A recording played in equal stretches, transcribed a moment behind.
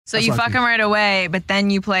So you fuck them right away, but then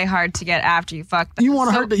you play hard to get after you fuck them. You want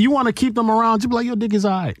to hurt them. You want to keep them around. You be like, your dick is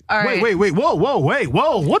all right. All right. Wait. Whoa.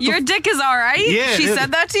 What your dick is all right? Yeah. She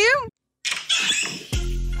said that to you?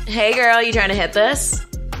 Hey, girl, you trying to hit this?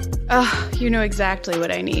 Oh, you know exactly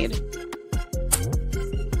what I need.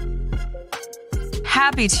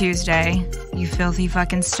 Happy Tuesday, you filthy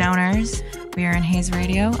fucking stoners. We are in Hayes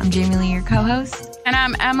Radio. I'm Jamie Lee, your co-host. And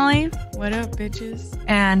I'm Emily. What up, bitches?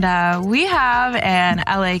 And we have an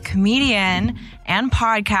LA comedian and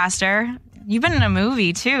podcaster. You've been in a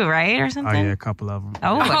movie too, right? Or something? Oh, yeah, a couple of them.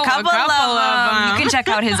 Oh, a couple of them. You can check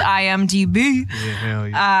out his IMDb. Yeah, hell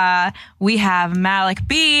yeah. We have Malik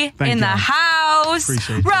B in the house.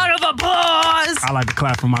 Appreciate Round of applause. I like to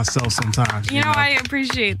clap for myself sometimes. You know, I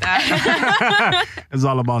appreciate that. It's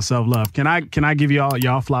all about self-love. Can I give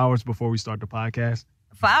y'all flowers before we start the podcast?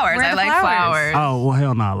 Flowers. I like flowers. Oh, well,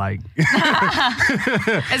 hell no. Like,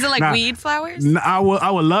 is it like weed flowers? I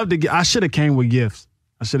would love to get. I should have came with gifts.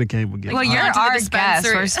 Well, you're our guest.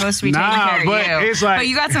 We're supposed to be taking care of you. It's like, but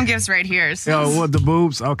you got some gifts right here. So. Yo, what, the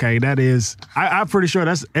boobs? Okay, that is. I'm pretty sure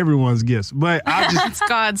that's everyone's gifts. But it's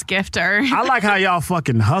God's gifter. I like how y'all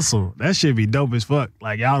fucking hustle. That shit be dope as fuck.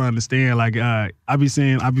 Like, y'all don't understand. Like, I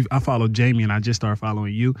follow Jaime and I just started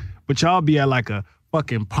following you. But y'all be at like a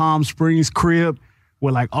fucking Palm Springs crib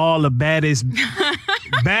with like all the baddest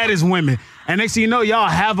women. And next thing you know, y'all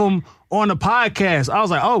have them on the podcast. I was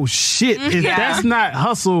like, oh shit, that's not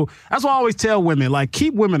hustle. That's why I always tell women, like,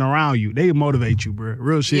 keep women around you. They motivate you, bro.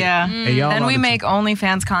 Real shit. Yeah. Hey, y'all then we make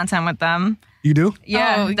OnlyFans content with them. You do?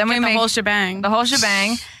 Yeah. Then we make the whole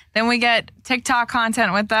shebang. Then we get TikTok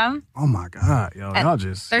content with them. Oh my God, yo, y'all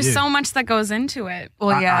just. There's so much that goes into it.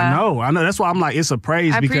 Well, yeah. I know. That's why I'm like, it's a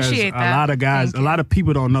praise because a lot of guys, a lot of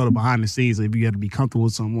people don't know the behind the scenes. If you got to be comfortable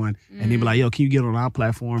with someone and they be like, yo, can you get on our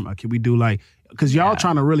platform? Or can we do like, because y'all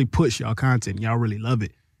trying to really push y'all content. Y'all really love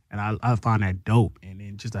it. And I find that dope. And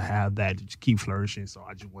then just to have that, to just keep flourishing. So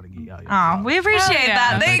I just want to get y'all. Oh, we appreciate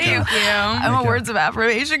that. Thank you. I'm a words of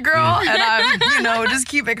affirmation girl. And I'm, just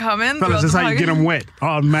keep it coming. Fellas, that's how you get them wet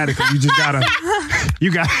automatically. You just gotta,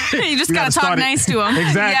 you just gotta talk nice to them.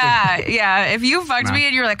 Exactly. Yeah. If you fucked me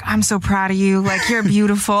and you're like, I'm so proud of you. Like, you're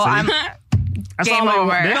beautiful. That's game all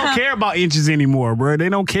over. They don't care about inches anymore, bro. They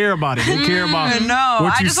don't care about it. They care about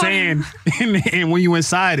what you're saying and when you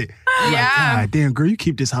inside it. You're like, God damn, girl, you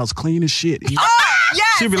keep this house clean as shit. Yes.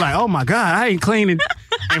 She'll be like, oh my God, I ain't cleaning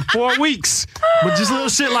in 4 weeks. But just little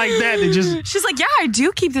shit like that. She's like, yeah, I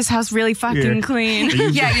do keep this house really fucking clean.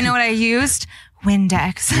 Yeah, you know what I used?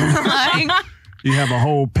 Windex. You have a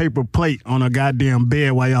whole paper plate on a goddamn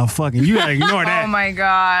bed while y'all fucking. You gotta ignore that. Oh my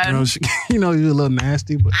God. You're a little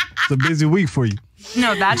nasty, but it's a busy week for you.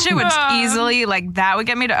 No, that shit would easily, like, that would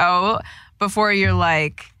get me to before you're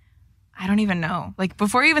like, I don't even know. Like,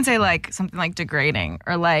 before you even say, like, something like degrading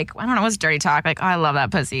or, like, I don't know, what's dirty talk? Like, oh, I love that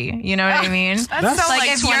pussy. You know what I mean? That's so like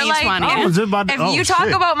if 2020. If you talk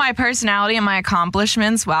about my personality and my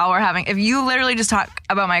accomplishments while we're having, if you literally just talk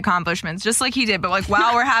about my accomplishments, just like he did, but, like,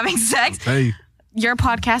 while we're having sex. Hey. Your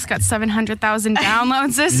podcast got 700,000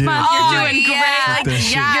 downloads this month. You're doing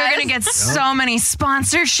great. You're going to get so many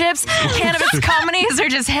sponsorships. Cannabis companies are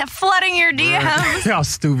just flooding your DMs. Y'all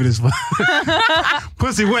stupid as fuck.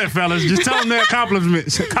 Pussy wet, fellas. Just tell them their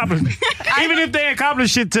accomplishments. Even if they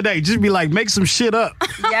accomplish shit today, just be like, make some shit up.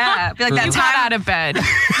 Yeah. Be like, that time out of bed.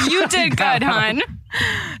 You did good, hon.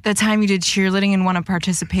 The time you did cheerleading and won a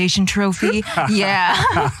participation trophy. Yeah.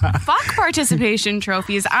 Fuck participation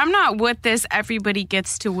trophies. I'm not with this everybody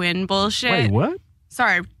gets to win bullshit. Wait, what?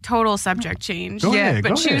 Sorry, total subject change. Go ahead,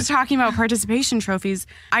 but she was talking about participation trophies.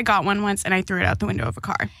 I got one once and I threw it out the window of a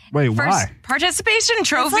car. Wait, why? Participation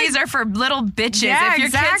trophies are for little bitches. Yeah, if your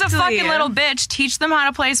kid's a fucking little bitch, teach them how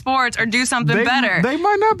to play sports or do something better. They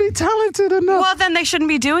might not be talented enough. Well, then they shouldn't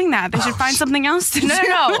be doing that. They should find something else to do.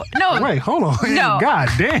 No. Wait, hold on. No. God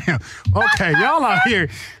damn. Okay, y'all out here.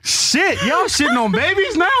 Shit, y'all shitting on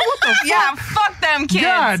babies now? What the fuck? Yeah, fuck them kids.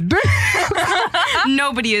 God damn.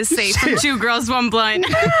 Nobody is safe from 2 girls, 1 blind.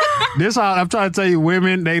 This how I'm trying to tell you,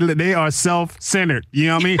 women, they are self-centered. You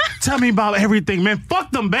know what I mean? Tell me about everything, man.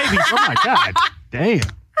 Fuck them babies. Oh my God. Damn.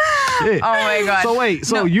 Shit. Oh my God. So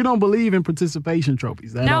wait, you don't believe in participation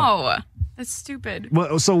trophies? No. That's stupid.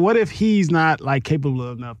 Well, so what if he's not like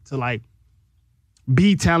capable enough to like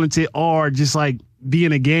be talented or just like be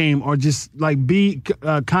in a game or just like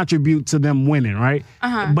contribute to them winning, right?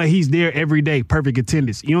 But he's there every day, perfect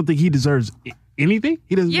attendance. You don't think he deserves anything?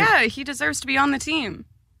 He doesn't. Yeah, he deserves to be on the team.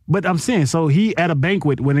 But I'm saying, so he at a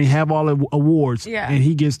banquet when they have all the awards and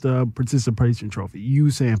he gets the participation trophy. You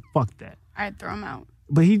saying fuck that? I'd throw him out.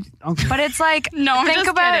 But he. Okay. But it's like, No, I'm think just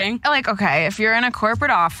about kidding. like, okay, if you're in a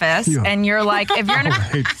corporate office and you're like, if you're in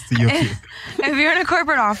a if you're in a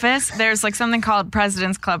corporate office, there's like something called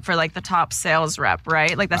President's Club for like the top sales rep,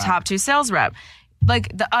 right? Like the top 2 sales rep.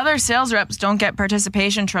 Like the other sales reps don't get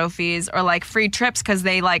participation trophies or like free trips because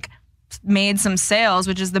they like made some sales,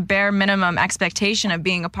 which is the bare minimum expectation of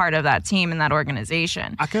being a part of that team and that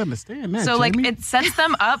organization. I can understand that. So like Jamie. it sets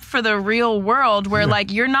them up for the real world where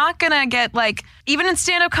like you're not gonna get like, even in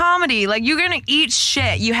stand-up comedy, like you're gonna eat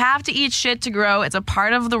shit. You have to eat shit to grow. It's a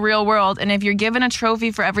part of the real world. And if you're given a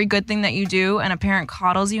trophy for every good thing that you do and a parent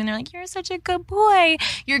coddles you and they're like, you're such a good boy,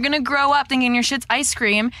 you're gonna grow up thinking your shit's ice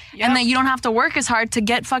cream and that you don't have to work as hard to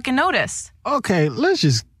get fucking noticed. Okay, let's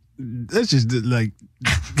just like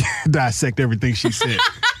dissect everything she said.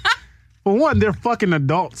 For one, they're fucking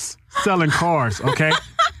adults selling cars, okay?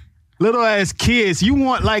 Little ass kids, you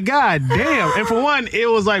want like, god damn. And for one, it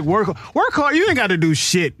was like work hard. You ain't got to do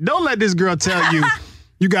shit. Don't let this girl tell you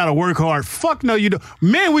you got to work hard. Fuck no, you don't.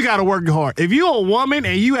 Men, we got to work hard. If you're a woman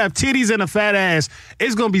and you have titties and a fat ass,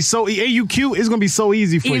 it's going to be so easy. And you cute, it's going to be so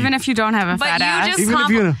easy for you. Even if you don't have a But fat ass.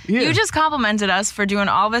 you just complimented us for doing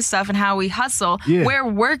all this stuff and how we hustle. Yeah. We're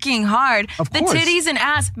working hard. Of the course. titties and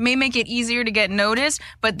ass may make it easier to get noticed,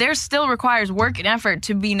 but there still requires work and effort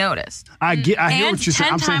to be noticed. I hear And what you're saying.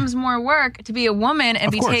 10 I'm saying, times more work to be a woman and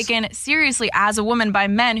Of be course. taken seriously as a woman by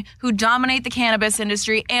men who dominate the cannabis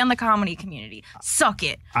industry and the comedy community. Suck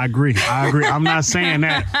it. I agree. I'm not saying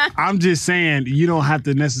that. I'm just saying you don't have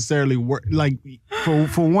to necessarily work. Like, for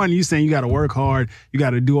one, you saying you got to work hard. You got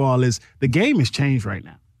to do all this. The game has changed right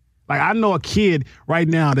now. Like, I know a kid right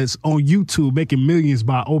now that's on YouTube making millions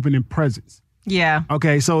by opening presents. Yeah.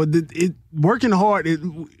 Okay, so working hard,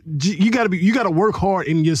 you got to work hard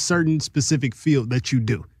in your certain specific field that you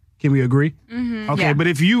do. Can we agree? Mm-hmm. Okay, Yeah. but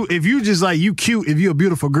if you just like you cute, if you're a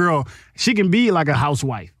beautiful girl, she can be like a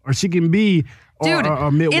housewife, or she can be Dude, a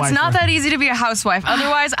midwife. it's not that easy to be a housewife.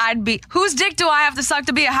 Otherwise, I'd be. Whose dick do I have to suck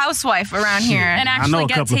to be a housewife around here? and I know actually a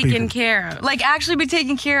get couple of taken people. care of. Like, actually be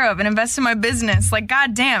taken care of and invest in my business. Like,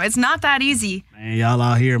 goddamn, it's not that easy. Man, y'all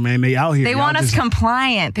out here, man. They out here. They Y'all want us just,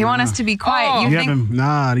 compliant. They want us to be quiet. Oh. You think?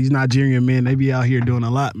 these Nigerian men, they be out here doing a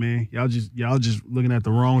lot, man. Y'all just looking at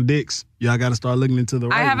the wrong dicks. Y'all got to start looking into the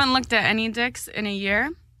right. I haven't looked at any dicks in a year.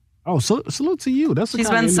 Oh, salute to you. That's the She's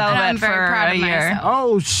kind been of celibate I'm very for proud a of year. myself.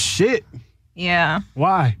 Oh shit! Yeah.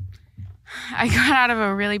 Why? I got out of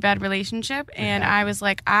a really bad relationship and I was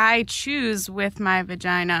like, I choose with my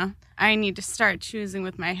vagina. I need to start choosing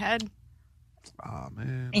with my head. Oh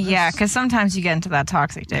man. Yeah, because sometimes you get into that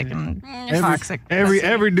toxic dick and toxic.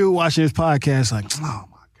 Every dude watching this podcast like, oh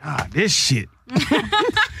my god, this shit.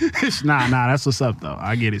 nah, that's what's up though.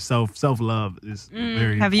 I get it. Self love is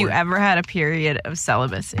very. Have you important. ever had a period of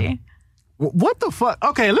celibacy? What the fuck?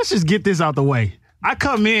 Okay, let's just get this out the way. I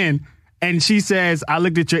come in and she says, I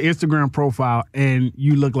looked at your Instagram profile and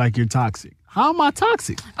you look like you're toxic. How am I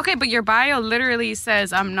toxic? Okay, but your bio literally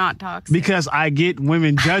says I'm not toxic. Because I get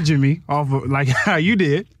women judging me off of, like how you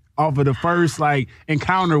did, off of the first like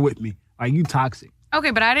encounter with me. Like, you toxic.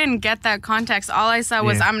 Okay, but I didn't get that context. All I saw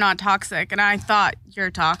was Yeah. I'm not toxic, and I thought you're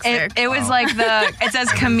toxic. It was like it says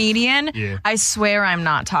comedian. Yeah. I swear I'm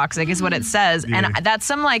not toxic is what it says. Yeah. And that's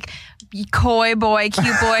some like coy boy,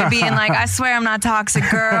 cute boy being like, I swear I'm not toxic,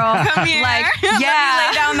 girl. Come here. Like, Let me yeah.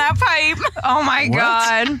 lay down that pipe. Oh my What?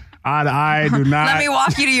 God. I do not. Let me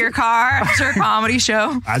walk you to your car after a comedy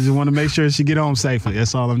show. I just want to make sure she get home safely.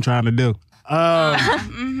 That's all I'm trying to do. I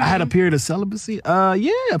had a period of celibacy.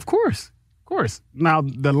 Yeah, of course. Of course. Now,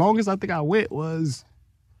 the longest I think I went was,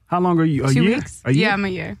 how long are you? A 2 year? weeks? A year? Yeah, I'm a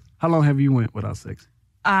year. How long have you went without sex?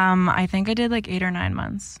 I think I did like 8 or 9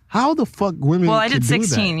 months. How the fuck women Well, I did could do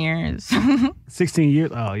 16 that? years. 16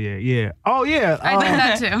 years? Oh, yeah. Oh, yeah. I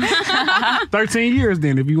did that too. 13 years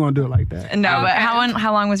then, if you want to do it like that. No, but Okay.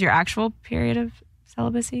 how long was your actual period of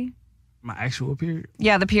celibacy? My actual period?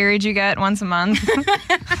 Yeah, the period you get once a month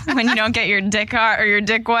when you don't get your dick hard or your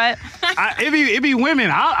dick wet. It be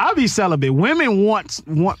women. I'll be celibate. Women want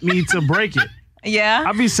me to break it. Yeah.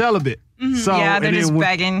 I'll be celibate. So, Yeah, they're and then just when-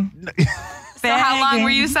 begging. So how long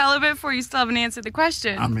were you celibate for? You still haven't answered the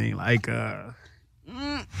question. I mean, like,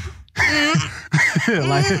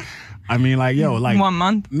 yo, like 1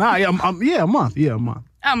 month. Nah, yeah, a month. Yeah, a month.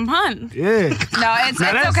 A month. Yeah. No, it's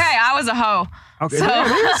that's- okay. I was a hoe. Okay. So-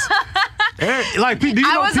 There it is. Like, do you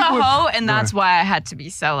I know was a people? hoe, and that's why I had to be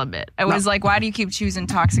celibate. It was like, why do you keep choosing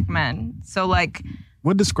toxic men? So like,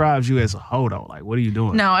 What describes you as a hoe though? Like, what are you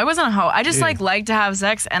doing? no, I wasn't a hoe. I just Yeah. like to have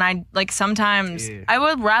sex, and I like sometimes Yeah. I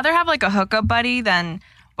would rather have like a hookup buddy than,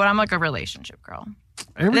 but I'm like a relationship girl.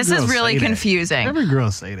 This is really confusing. Every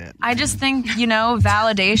girl say that. I just think,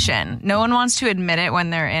 validation. No one wants to admit it when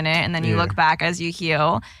they're in it, and then you look back as you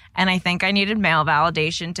heal. And I think I needed male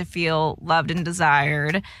validation to feel loved and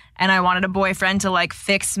desired. And I wanted a boyfriend to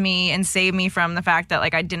fix me and save me from the fact that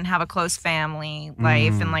I didn't have a close family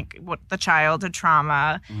life and what the childhood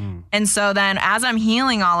trauma. And so then as I'm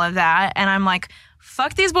healing all of that, and I'm like,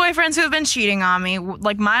 fuck these boyfriends who have been cheating on me.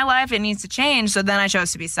 My life, it needs to change. So then I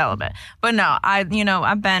chose to be celibate. But no, I've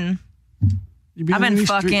been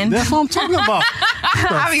fucking. That's what I'm talking about.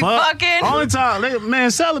 I be fucking. Only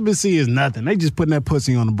time, celibacy is nothing. They just putting that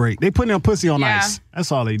pussy on the break. They putting that pussy on ice.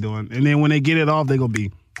 That's all they doing. And then when they get it off, they gonna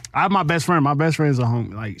be. I have my best friend. My best friend's a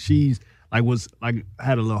home. She's had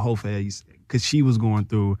a little whole phase because she was going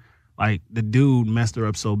through the dude messed her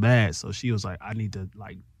up so bad. So she was like, I need to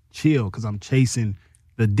chill because I'm chasing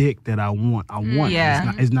the dick that I want.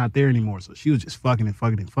 Yeah. It's not there anymore. So she was just fucking and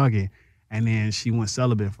fucking and fucking. And then she went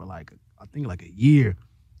celibate for I think a year.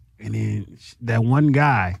 And then that one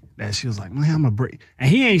guy that she was like, man, I'm a break. And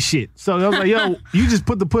he ain't shit. So I was like, yo, you just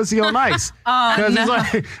put the pussy on ice. Because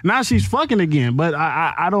it's now she's fucking again. But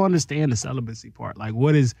I don't understand the celibacy part.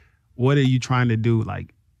 What are you trying to do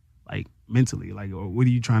mentally? Or what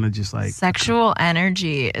are you trying to just Sexual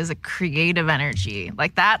energy is a creative energy.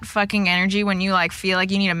 That fucking energy when you feel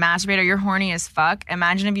like you need to masturbate or you're horny as fuck.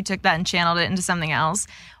 Imagine if you took that and channeled it into something else.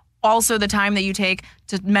 Also, the time that you take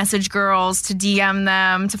to message girls, to DM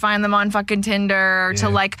them, to find them on fucking Tinder,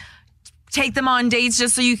 to take them on dates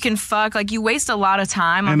just so you can fuck. You waste a lot of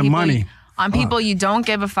time on people. Money. On people you don't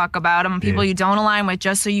give a fuck about, on people you don't align with,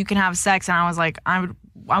 just so you can have sex. And I was like, I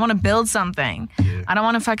want to build something. Yeah. I don't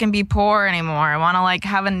want to fucking be poor anymore. I want to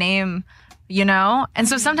have a name. And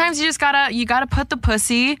so sometimes you just gotta put the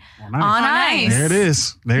pussy on ice. There it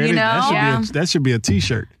is. There it is. That should be a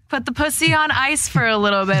t-shirt. Put the pussy on ice for a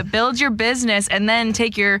little bit. Build your business, and then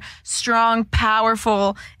take your strong,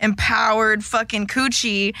 powerful, empowered fucking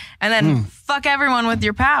coochie, and then fuck everyone with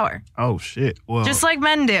your power. Oh shit! Well, just like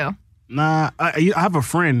men do. Nah, I have a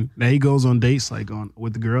friend that he goes on dates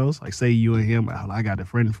with the girls. Say you and him, I got a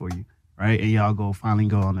friend for you, right? And y'all finally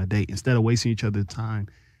go on a date. Instead of wasting each other's time,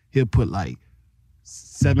 he'll put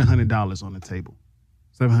 $700 on the table.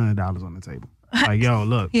 $700 on the table. Yo,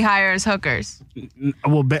 look. He hires hookers.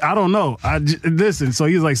 Well, I don't know. Listen. So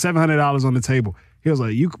he's $700 on the table. He was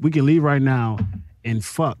like, we can leave right now and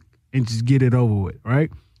fuck and just get it over with, right?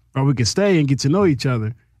 Or we can stay and get to know each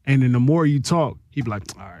other. And then the more you talk, he'd be like,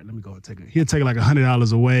 all right, let me go and take it. He'll take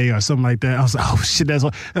 $100 away or something like that. I was like, oh shit, that's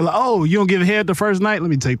all. They're like, oh, you don't give head the first night? Let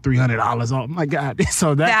me take $300 off. Oh my God.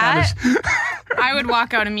 So that kind of I would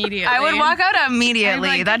walk out immediately.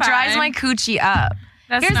 That drives my coochie up.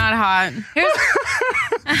 That's not hot.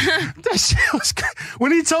 That shit was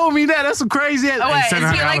when he told me that, that's some crazy ass. Oh, wait,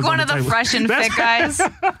 is he one of the fresh and fit guys?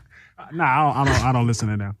 Nah, I don't listen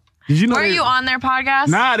to them. Did you know? Were you on their podcast?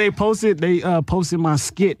 Nah, they posted my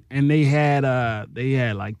skit, and they had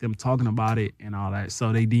them talking about it and all that.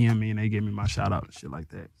 So they DM me and they gave me my shout out and shit like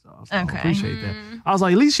that. So I appreciate that. I was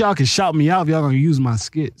like, at least y'all can shout me out if y'all gonna use my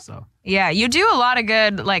skit. So yeah, you do a lot of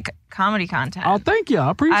good comedy content. Oh, thank you.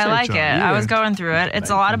 I appreciate it. I like it. Yeah. I was going through it. It's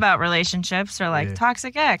a lot about relationships or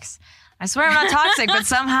toxic ex. I swear I'm not toxic, but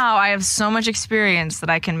somehow I have so much experience that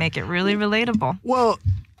I can make it really relatable. Well,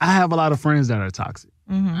 I have a lot of friends that are toxic.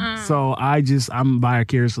 Mm-hmm. So I'm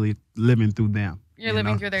vicariously living through them. You're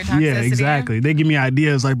living through their toxicity. Yeah, exactly. They give me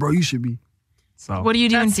ideas bro, you should be. So what are you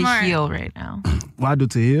doing to heal right now? What I do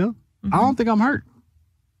to heal? Mm-hmm. I don't think I'm hurt.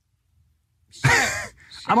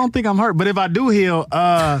 I don't think I'm hurt. But if I do heal,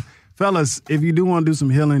 fellas, if you do want to do some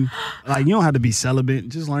healing, you don't have to be celibate.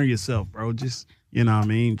 Just learn yourself, bro. Just, you know what I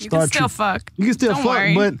mean? You can still fuck. You can still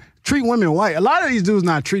fuck, but treat women right. A lot of these dudes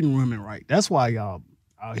not treating women right. That's why y'all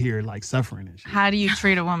out here suffering and shit. How do you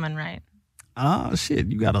treat a woman right? Shit,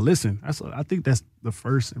 you gotta listen. I think that's the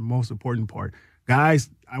first and most important part. Guys,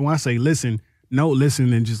 when I say listen, don't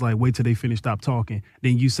listen and just wait till they finish, stop talking.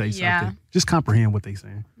 Then you say something. Just comprehend what they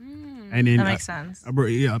saying. And then that makes sense.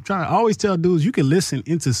 Yeah, I'm trying. I always tell dudes you can listen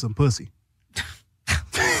into some pussy.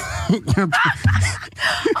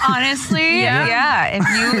 Honestly, yeah.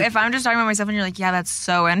 If I'm just talking about myself and you're like, yeah, that's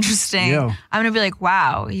so interesting, I'm gonna be like,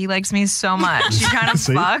 wow, he likes me so much. You trying to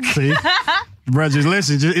fuck? See? Bro, just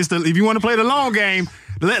listen. If you want to play the long game,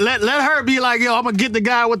 let her be like, yo, I'm gonna get the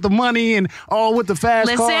guy with the money and all with the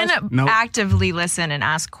fast cars. Actively listen and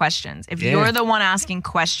ask questions. If you're the one asking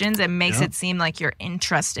questions, it makes it seem like you're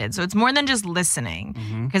interested. So it's more than just listening.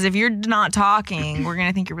 Because if you're not talking, we're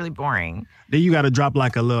gonna think you're really boring. Then you got to drop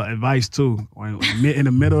a little advice too. In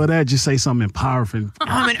the middle of that, just say something powerful.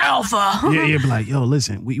 I'm an alpha. Yeah, be like, yo,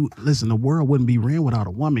 listen, the world wouldn't be ran without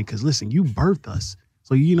a woman. Because listen, you birthed us.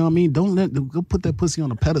 So you know what I mean? Don't go put that pussy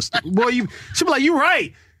on a pedestal. Boy, she be like, you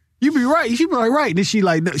right. You be right. She be like, right. Then she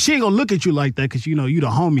ain't gonna look at you like that because you know you the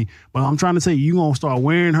homie. But I'm trying to say you gonna start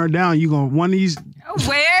wearing her down. You gonna one of these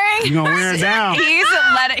wearing. You gonna wear her down.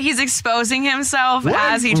 He's exposing himself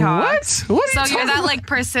as he talks. What? So you're that like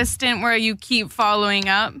persistent where you keep following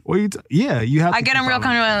up? Yeah, you have. I get him real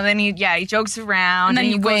comfortable, and then he jokes around, and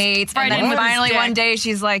he waits, and then finally one day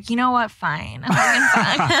she's like, you know what? Fine.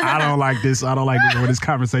 I don't like this. I don't like where this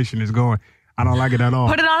conversation is going. I don't like it at all.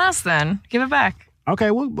 Put it on us then. Give it back.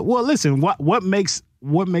 Okay, well, listen. What makes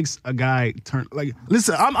a guy turn like?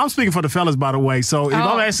 Listen, I'm speaking for the fellas, by the way. So if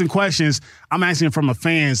I'm asking questions, I'm asking from a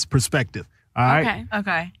fan's perspective. All right.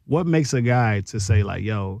 Okay. What makes a guy to say like,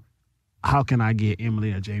 "Yo, how can I get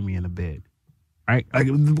Emily or Jamie in the bed?" Right? Like,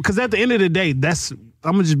 because at the end of the day,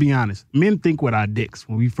 I'm gonna just be honest. Men think with our dicks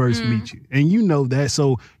when we first meet you, and you know that.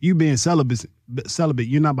 So you being celibate,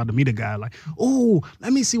 you're not about to meet a guy like, oh,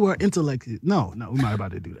 let me see where intellect is. No, we're not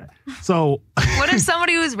about to do that. So what if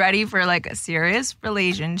somebody who's ready for like a serious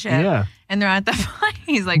relationship? Yeah. And they're at the point,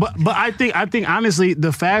 he's like, but I think honestly,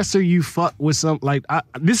 the faster you fuck with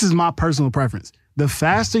this is my personal preference. The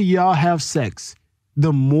faster y'all have sex,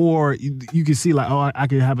 the more you can see like, oh, I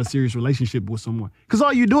can have a serious relationship with someone. Because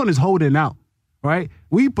all you're doing is holding out, right?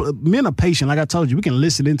 Men are patient. Like I told you, we can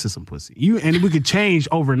listen into some pussy. And we can change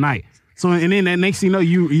overnight. So and then that next thing you know,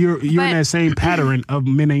 you're in that same pattern of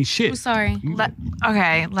men ain't shit. I'm sorry.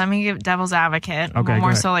 Let me give devil's advocate. Okay,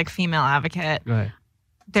 more so like female advocate. Go ahead.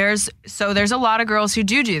 There's a lot of girls who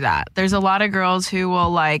do that. There's a lot of girls who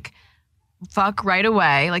will like fuck right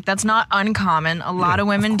away. Like that's not uncommon. A lot of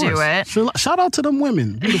women do it. Shout out to them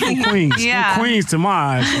women, beautiful queens. Yeah. Queens to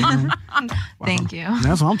my eyes. Thank you.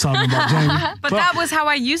 That's what I'm talking about, Jamie. But that was how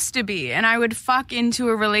I used to be, and I would fuck into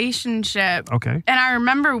a relationship. Okay. And I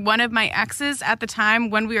remember one of my exes at the time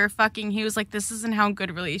when we were fucking, he was like, "This isn't how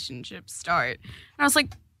good relationships start." And I was like,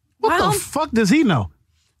 What the fuck does he know?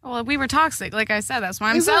 Well, we were toxic, like I said. That's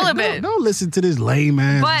why I'm celibate. Don't listen to this lame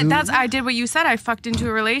ass But dude. I did what you said. I fucked into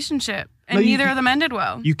a relationship, and neither of them ended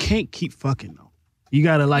well. You can't keep fucking though. You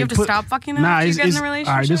gotta like you have to stop fucking them after you get in the relationship.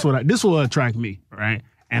 All right, this will attract me, right?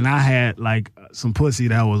 And I had like some pussy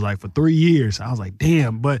that was like for 3 years. I was like,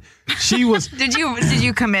 damn. But she was. Did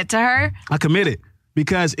you commit to her? I committed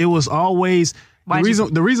because it was always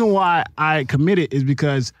the reason why I committed is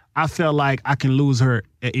because I felt like I can lose her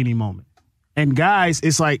at any moment. And guys,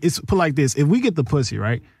 it's put like this. If we get the pussy,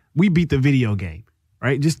 right, we beat the video game,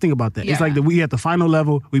 right? Just think about that. Yeah. It's like we at the final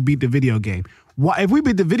level, we beat the video game. Why, if we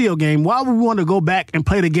beat the video game, why would we want to go back and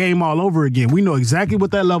play the game all over again? We know exactly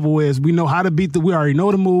what that level is. We know how to we already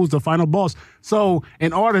know the moves, the final boss. So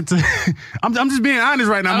in order to, I'm just being honest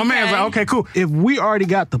right now. Okay. My man's like, okay, cool. If we already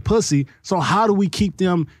got the pussy, so how do we keep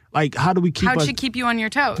them, like, how'd she keep you on your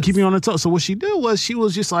toes? Keep me on the toes. So what she did was she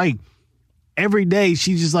was just like, every day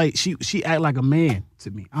she just like she act like a man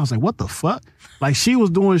to me. I was like, what the fuck? Like she was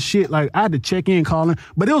doing shit like I had to check in calling,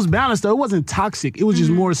 but it was balanced though. It wasn't toxic. It was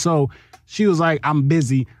just more so she was like, I'm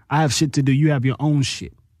busy. I have shit to do. You have your own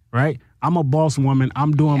shit, right? I'm a boss woman.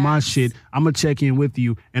 I'm doing my shit. I'm gonna check in with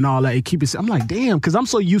you and all that. And keep it. I'm like, damn, because I'm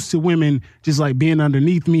so used to women just like being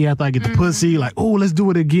underneath me after I get the pussy. Like, oh, let's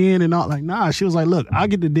do it again and all. Like, nah. She was like, look, I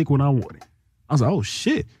get the dick when I want it. I was like, oh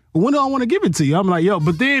shit. When do I want to give it to you? I'm like, yo,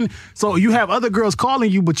 but then, so you have other girls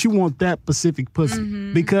calling you, but you want that specific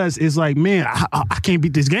pussy. Because it's like, man, I can't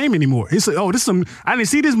beat this game anymore. It's like, oh, I didn't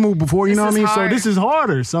see this move before, you know what I mean? Hard. So this is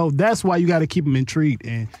harder. So that's why you got to keep them intrigued.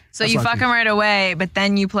 And so you fuck them right away, but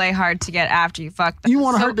then you play hard to get after you fuck them. You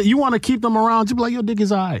want to you want to keep them around. You be like, your dick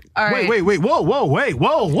is all right. All right. Wait,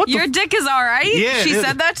 whoa. What your dick is all right? Yeah. She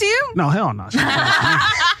said that to you? No, hell no.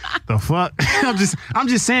 The fuck? I'm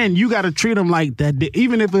just saying you got to treat them like that dick.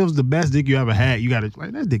 Even if it was the best dick you ever had, you got to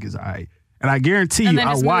like that dick is all right. And I guarantee and you, then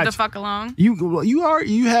I just watch. Move the fuck along.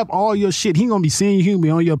 You have all your shit. He gonna be seeing you. He gonna be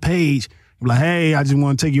on your page. Be like, hey, I just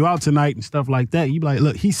want to take you out tonight and stuff like that. You be like,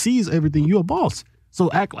 look, he sees everything. You a boss, so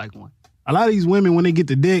act like one. A lot of these women, when they get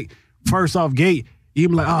the dick first off gate, you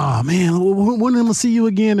be like, oh man, when am I see you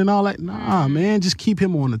again and all that? Nah, man, just keep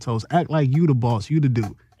him on the toes. Act like you the boss, you the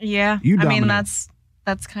dude. Yeah, you dominate. I mean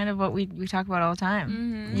that's kind of what we talk about all the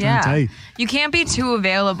time. Yeah. You can't be too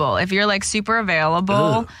available. If you're like super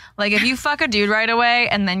available, like if you fuck a dude right away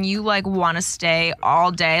and then you like want to stay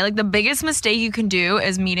all day, like the biggest mistake you can do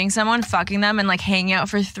is meeting someone, fucking them and like hanging out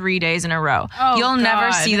for 3 days in a row. Oh, you'll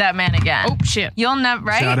never see that man again. Oh shit. You'll never,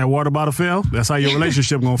 right? See how that water bottle fell? That's how your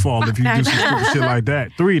relationship gonna fall if you do some stupid shit like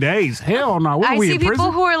that. 3 days? Hell no. What are we in prison? I see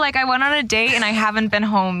people who are like, I went on a date and I haven't been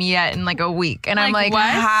home yet in like a week. And I'm like, what?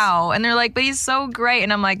 How? And they're like, but he's so great.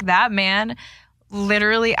 And I'm like, that man,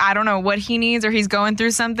 literally, I don't know what he needs or he's going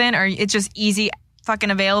through something or it's just easy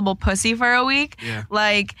fucking available pussy for a week,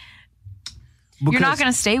 like you're not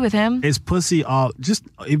gonna stay with him. It's pussy all just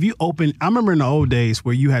if you open. I remember in the old days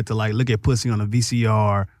where you had to like look at pussy on a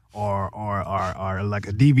VCR or like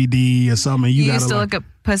a DVD or something. You used to look at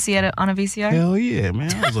pussy on a VCR. Hell yeah, man.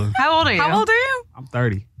 How old are you? How old are you? I'm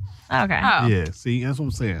 30. Okay. Oh. Yeah, see, that's what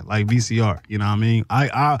I'm saying. Like VCR, you know what I mean?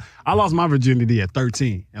 I lost my virginity at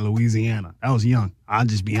 13 in Louisiana. I was young. I'll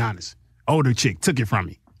just be honest. Older chick took it from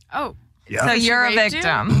me. Oh. Yeah. So you're a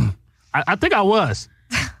victim. I think I was.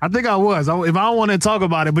 If I don't want to talk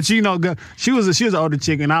about it, but she was an older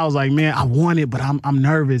chick, and I was like, man, I want it, but I'm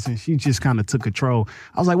nervous, and she just kind of took control.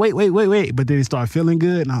 I was like, wait, but then it started feeling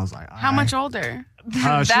good, and I was like, how much older?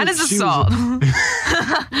 That is assault.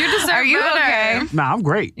 You deserve Are you better. okay? Nah, I'm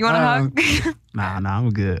great. You want a hug? Nah, I'm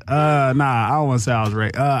good. Nah, I don't want to say I was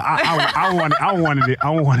right. I wanted it.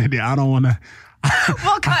 I don't want to.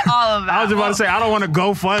 We'll cut all of that. I was about to say I don't want to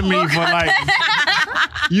GoFundMe for like.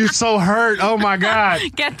 You so hurt. Oh my God.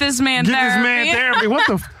 Get this man therapy. What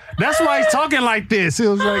the? That's why he's talking like this. It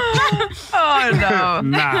was like. Oh no.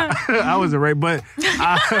 Nah, I wasn't right, but.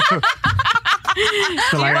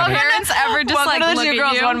 Do your parents ever just Welcome like to the look Two at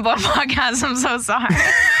Girls you? One Blood podcast. I'm so sorry.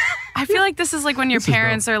 I feel like this is like when your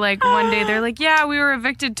parents are like, one day they're like, yeah, we were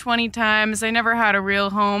evicted 20 times. I never had a real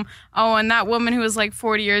home. Oh, and that woman who was like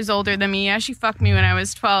 40 years older than me, yeah, she fucked me when I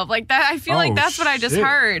was 12. Like that, I feel like that's what I just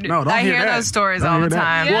heard. No, don't I hear that. those stories Don't all hear the that.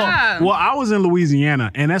 time. Yeah. Well, I was in Louisiana,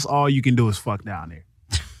 and that's all you can do is fuck down there.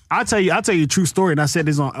 I'll tell you a true story, and I said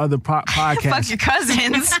this on other podcasts. Fuck your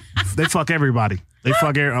cousins. They fuck everybody. They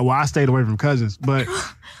fuck everybody. Well, I stayed away from cousins, but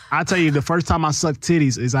I tell you, the first time I sucked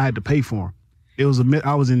titties is I had to pay for them.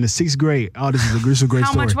 I was in the 6th grade. Oh, this is a great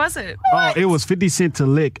How story. much was it? Oh, it was 50 cents to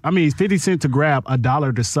lick. 50 cents to grab,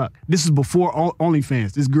 $1 to suck. This is before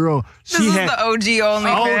OnlyFans. This girl, This is the OG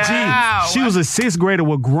OnlyFans. Wow. She was a 6th grader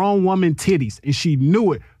with grown woman titties, and she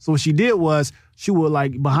knew it. So what she did was she would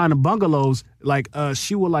like behind the bungalows, like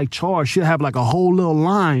she would like charge. She'd have like a whole little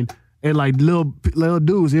line. And like little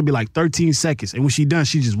dudes, it'd be like 13 seconds. And when she done,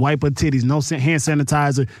 she just wipe her titties, no hand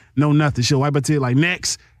sanitizer, no nothing. She'll wipe her titties like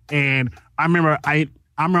next. And I remember I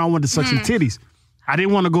wanted to suck some titties. I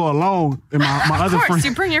didn't want to go alone. And my other friend. Of course,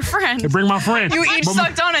 you bring your friend. Bring my friend. You each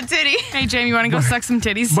sucked on a titty. Hey, Jamie, you want to go suck some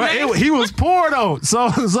titties But tonight? he was poor though, so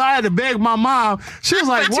I had to beg my mom. She was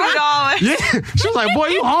like, For "What?" $2. Yeah, she was like, "Boy,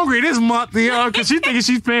 you hungry this month?" Because she thinking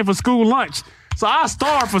she's paying for school lunch. So I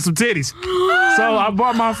starved for some titties. So I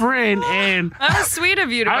bought my friend and That was sweet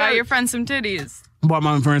of you to buy your friend some titties. bought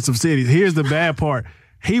my friend some titties. Here's the bad part: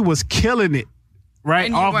 he was killing it, right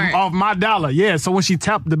And you weren't. off my dollar. Yeah. So when she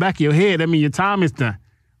tapped the back of your head, that means your time is done,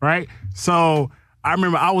 right? So I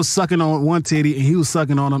remember I was sucking on one titty and he was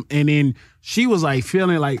sucking on him, and then she was like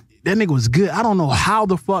feeling like that nigga was good. I don't know how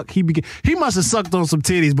the fuck he began. He must have sucked on some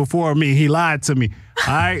titties before me. He lied to me.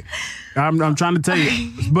 All right, I'm trying to tell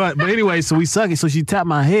you. But anyway, so we sucking. So she tapped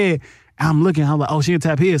my head. And I'm looking. I'm like, oh, she didn't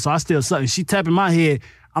tap his. So I still sucking. She tapping my head.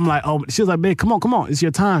 I'm like, oh, she was like, babe, come on, it's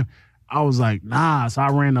your time. I was like, nah. So I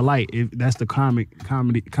ran the light. That's the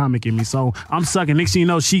comic in me. So I'm sucking. Next thing you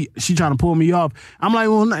know, she trying to pull me off. I'm like,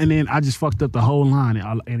 well, and then I just fucked up the whole line.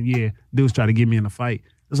 And yeah, dudes try to get me in a fight.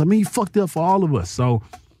 It's like, man, you fucked up for all of us. So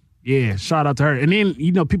yeah, shout out to her. And then,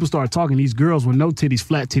 people started talking. These girls with no titties,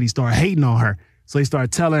 flat titties, started hating on her. So they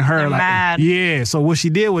started telling her, They're like, mad. yeah. So what she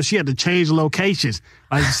did was she had to change locations.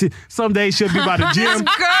 Like, some days she'll be by the gym. This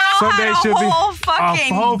girl Some days had she'll a be whole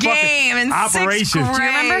fucking whole game in 6th operation. grade. Do you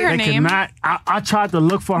remember her They name? could not. I tried to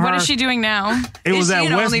look for her. What is she doing now? It was Is at she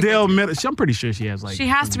an Westdale Middle. I'm pretty sure she has like. She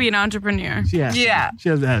has to be an entrepreneur. She has, Yeah. She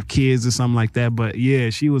has to have kids or something like that. But yeah,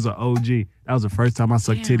 she was an OG. That was the first time I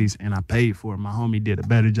sucked titties, and I paid for it. My homie did a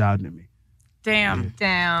better job than me. Damn.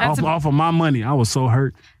 Damn. Off of my money, I was so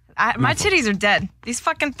hurt. My titties are dead. These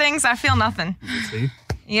fucking things, I feel nothing. See?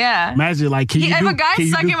 Yeah. Imagine like, can you If do? a guy's can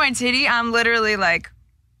you sucking do- my titty, I'm literally like,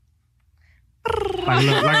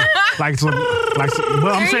 like some. But I'm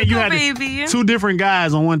There saying you you go, had baby. two different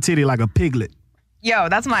guys on one titty like a piglet. yo,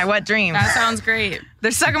 that's my wet dream. That sounds great.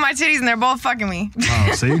 They're sucking my titties and they're both fucking me.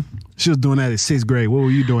 Oh, see, she was doing that in 6th grade. What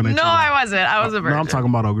were you doing? At No, your I wasn't. I was a No, virgin. I'm talking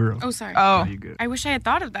about a girl. Oh, sorry. Oh. You good? I wish I had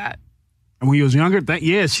thought of that. And when you was younger,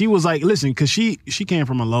 yeah, she was like, listen, because she came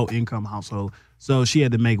from a low income household, so she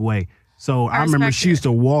had to make way. So I remember respect she used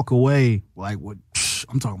to walk away like with,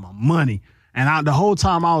 I'm talking about money. And the whole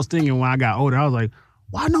time I was thinking when I got older, I was like,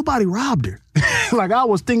 why nobody robbed her? Like I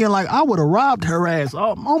was thinking like I would have robbed her ass.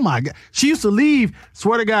 Oh my God. She used to leave,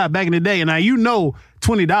 swear to God, back in the day. And now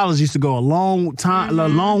 $20 used to go a long time, a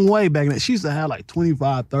long way back then. She used to have like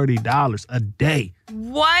 $25, $30 a day.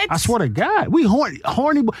 What? I swear to God, we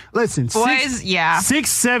horny. Listen, Boys, yeah. 6,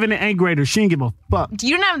 7, and 8 graders, she didn't give a fuck. You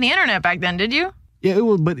didn't have the internet back then, did you? Yeah, it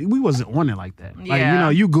was, but we wasn't on it like that. Like, Yeah. you know,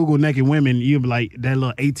 you Google naked women, you be like, that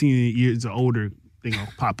little 18 years or older thing will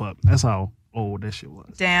pop up. That's how old that shit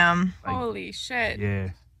was. Damn. Like, Holy shit. Yeah.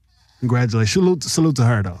 Congratulations. Salute to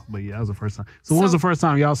her, though. But yeah, that was the first time. So when was the first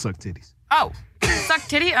time y'all sucked titties? Oh, suck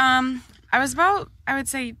titty. I was about, I would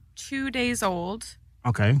say, 2 days old.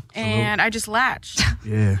 Okay. And I just latched.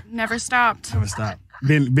 Yeah. Never stopped. Never stopped.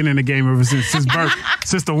 Been in the game ever since birth.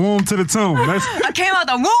 Since the womb to the tomb. I came out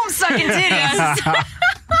the womb sucking titties.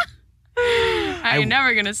 I ain't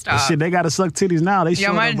never gonna stop. Shit, they gotta suck titties now. They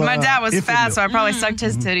Yo, my dad was fat, so I probably sucked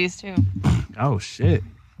his titties too. Oh shit.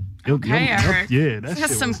 Okay, Eric. Yeah, that's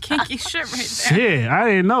That's some kinky shit right there. Shit, I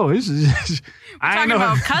didn't know. It's just, I Talking didn't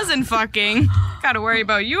know. about cousin fucking. Gotta worry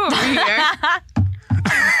about you over here.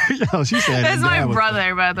 Yo, she said That's my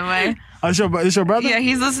brother, by the way. Oh, it's your brother? Yeah,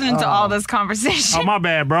 he's listening to all this conversation. Oh, my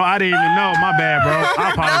bad, bro. I didn't even know. My bad, bro.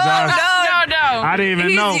 I apologize. No. I didn't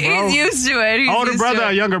even know, bro. He's used to it. Older brother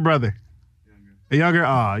or younger brother? A younger?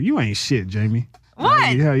 Oh, you ain't shit, Jamie.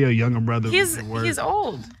 What? Yeah, your younger brother. He's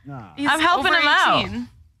old. Nah. He's I'm helping over him out. 18.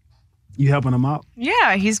 You helping him out?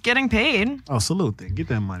 Yeah, he's getting paid. Oh, salute then. Get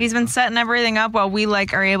that money. He's been setting everything up while we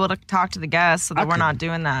like are able to talk to the guests, so that we're not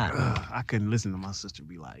doing that. I couldn't listen to my sister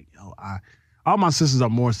be like, yo, all my sisters are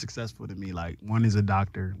more successful than me. Like, one is a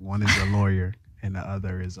doctor, one is a lawyer, and the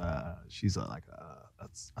other is she's I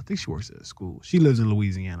think she works at a school. She lives in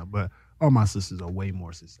Louisiana, but all my sisters are way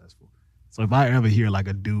more successful. So if I ever hear like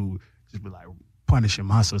a dude just be like punishing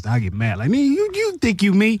my sister, I get mad. Like, man, you think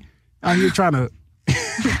you me out here trying to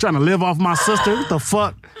live off my sister? What the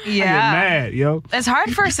fuck? Yeah. I get mad, yo. It's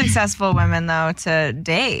hard for successful women though to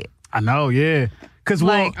date. I know, yeah. Because,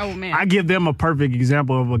 Like, oh, man. I give them a perfect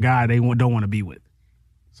example of a guy they don't want to be with.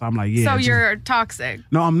 So I'm like, yeah. So you're toxic.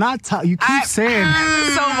 No, I'm not. You keep saying.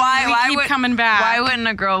 So why keep would coming back. Why wouldn't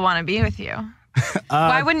a girl want to be with you?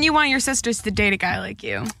 Why wouldn't you want your sisters to date a guy like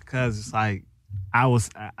you? Because it's like,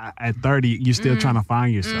 at 30, you're still trying to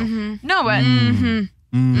find yourself. No, but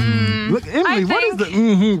Look, Emily, what is the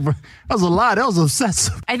That was a lot. That was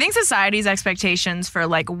obsessive. I think society's expectations for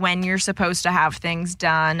like when you're supposed to have things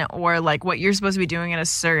done or like what you're supposed to be doing at a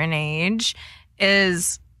certain age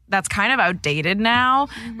that's kind of outdated now.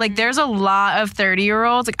 Like there's a lot of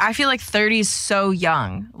 30-year-olds. Like I feel like 30 is so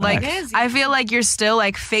young. Like I feel like you're still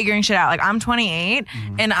like figuring shit out. Like I'm 28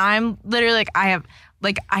 and I'm literally like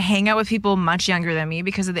I hang out with people much younger than me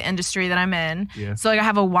because of the industry that I'm in. Yeah. So like I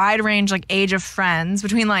have a wide range like age of friends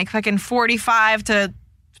between like fucking 45 to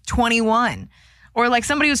 21. Or like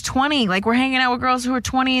somebody who's 20, like we're hanging out with girls who are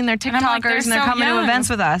 20 and they're TikTokers I'm like, they're and they're so coming young. to events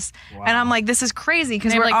with us. Wow. And I'm like, this is crazy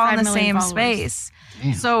because They have, we're like, all 5 in the million same followers. space.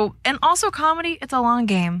 Damn. So, and also comedy, it's a long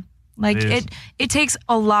game. Like It is. it takes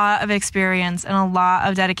a lot of experience and a lot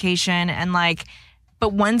of dedication and like,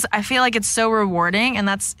 but once I feel like it's so rewarding and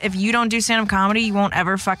that's, if you don't do stand-up comedy, you won't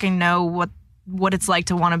ever fucking know what it's like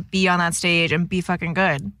to want to be on that stage and be fucking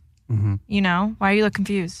good. You know? Why you look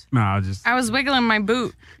confused? Nah, I was wiggling my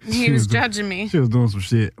boot. And he was judging me. she was doing some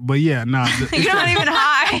shit. But yeah, nah. You're not even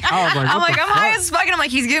high. I was like, I'm what like, the I'm high fuck? as fuck. And I'm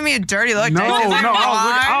like, he's giving me a dirty look. No, dude. He's like,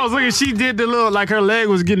 I was looking. She did the little, like her leg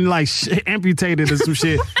was getting like amputated or some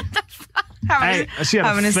shit. having She had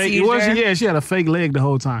having a a fake. seizure. She had a fake leg the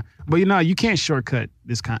whole time. But you can't shortcut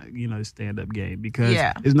this kind, this stand-up game because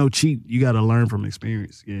there's no cheat. You got to learn from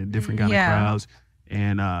experience in different kind of crowds,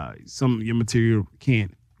 and some of your material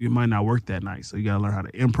it might not work that night. So you got to learn how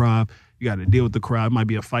to improv. You got to deal with the crowd. It might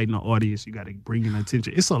be a fight in the audience. You got to bring in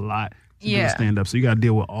attention. It's a lot to do a stand-up. So you got to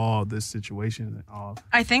deal with all this situation and all.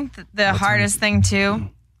 I think the hardest thing too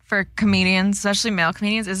for comedians, especially male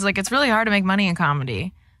comedians, is like it's really hard to make money in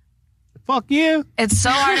comedy. Fuck yeah. It's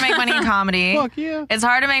so hard to make money in comedy. Fuck yeah. It's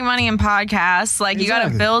hard to make money in podcasts. Like you got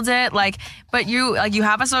to build it. Like, but you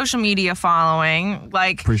have a social media following.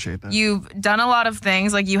 Like, Appreciate that. You've done a lot of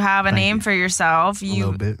things. Like you have a name for yourself. A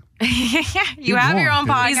little bit. You have your own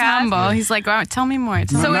podcast. He's humble. He's like, wow, tell me more.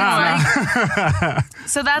 Tell me more.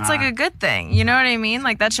 So that's like a good thing. You know what I mean?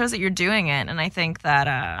 Like that shows that you're doing it. And I think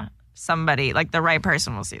that somebody, like the right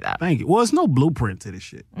person will see that. Thank you. Well, it's no blueprint to this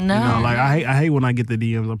shit. No. Like I hate when I get the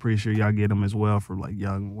DMs. I'm pretty sure y'all get them as well for like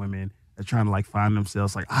young women that trying to like find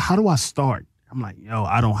themselves. Like, how do I start? I'm like, yo,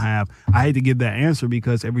 I hate to give that answer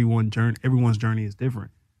because everyone's journey is different.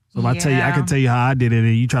 So if I tell you, I can tell you how I did it,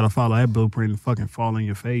 and you try to follow that blueprint and fucking fall in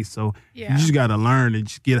your face. So you just gotta learn and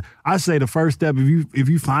just get. I say the first step, if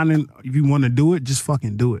you want to do it, just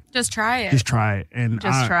fucking do it. Just try it. Just try it. And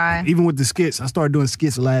try. Even with the skits, I started doing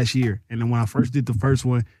skits last year, and then when I first did the first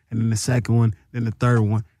one, and then the second one, then the third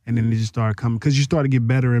one, and then they just started coming because you start to get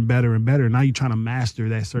better and better and better. Now you're trying to master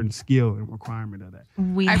that certain skill and requirement of that.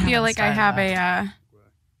 I feel like I have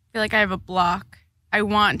a block I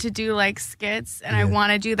want to do like skits and I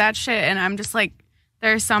want to do that shit. And I'm just like,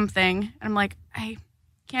 there's something. And I'm like, I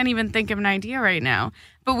can't even think of an idea right now.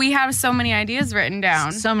 But we have so many ideas written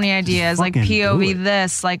down. So many ideas, like POV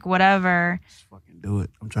this, like whatever. Just fucking do it.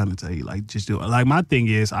 I'm trying to tell you, like, just do it. Like, my thing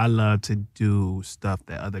is, I love to do stuff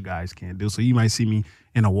that other guys can't do. So you might see me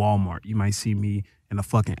in a Walmart. You might see me in a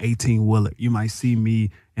fucking 18-wheeler. You might see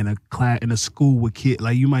me in a school with kids.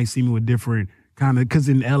 Like, you might see me with different kind of, because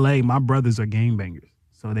in L.A., my brothers are gangbangers.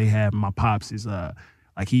 So they have, my pops is,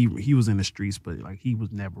 like, he was in the streets, but, like, he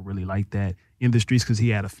was never really like that in the streets because he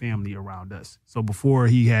had a family around us. So before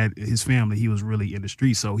he had his family, he was really in the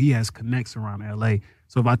streets. So he has connects around L.A.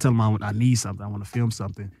 So if I tell him I need something, I want to film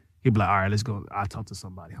something, he'd be like, all right, let's go. I'll talk to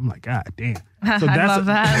somebody. I'm like, God damn. So I love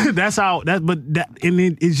that. That's how,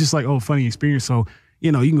 and it's just like, oh, funny experience. So,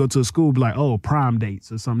 you know, you can go to a school, be like, oh, prom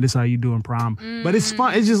dates or something. This is how you doing prom. But it's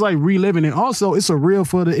fun. It's just like reliving it. Also, it's a reel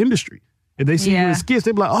for the industry. If they see you in skits,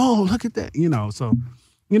 they be like, oh, look at that. You know, so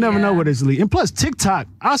you never know where this leads. And plus, TikTok,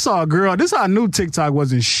 I saw a girl. This is how I knew TikTok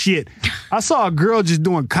wasn't shit. I saw a girl just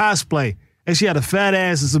doing cosplay. And she had a fat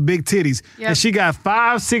ass and some big titties. Yep. And she got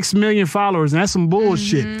 5-6 million followers. And that's some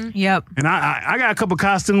bullshit. Yep. And I got a couple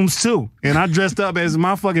costumes too. And I dressed up as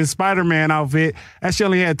my fucking Spider-Man outfit. That shit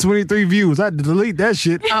only had 23 views. I had to delete that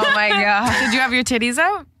shit. Oh my God. Did you have your titties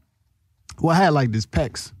out? Well, I had like this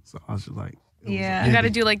pecs. So I was just like, yeah. You got to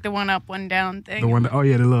do like the one up, one down thing. The one, the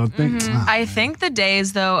little thing. I think the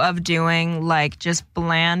days though of doing like just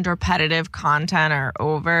bland, repetitive content are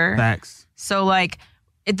over. Facts. So like,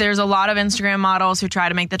 there's a lot of Instagram models who try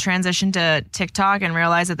to make the transition to TikTok and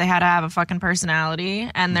realize that they had to have a fucking personality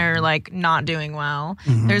and they're like not doing well.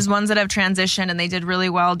 There's ones that have transitioned and they did really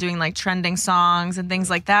well doing like trending songs and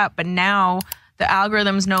things like that. But now the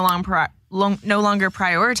algorithm's no longer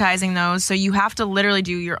prioritizing those. So you have to literally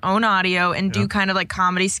do your own audio and do kind of like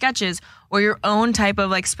comedy sketches or your own type of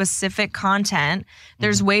like specific content.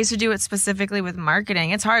 There's ways to do it specifically with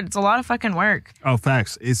marketing. It's hard. It's a lot of fucking work. Oh,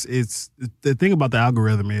 facts. It's the thing about the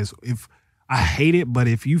algorithm is I hate it, but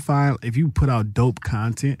if you put out dope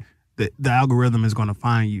content, the algorithm is going to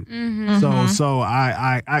find you. So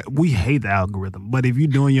we hate the algorithm, but if you're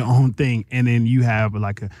doing your own thing and then you have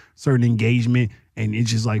like a certain engagement and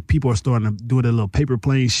it's just like people are starting to do the little paper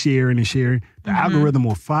plane sharing, the algorithm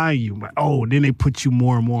will find you. But, then they put you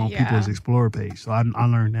more and more on people's Explore page. So I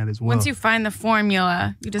learned that as well. Once you find the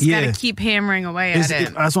formula, you just got to keep hammering away at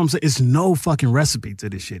it. That's what I'm saying. It's no fucking recipe to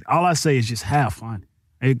this shit. All I say is just have fun.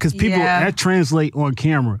 Because people, that translate on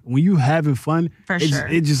camera. When you having fun,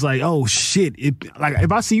 it's just like, oh shit. Like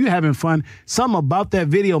if I see you having fun, something about that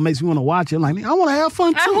video makes me want to watch it. Like, I want to have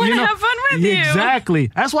fun too. I want to have fun with you.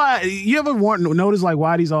 Exactly. That's why you ever notice like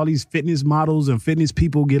why all these fitness models and fitness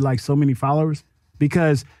people get like so many followers?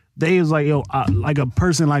 Because they was like, like a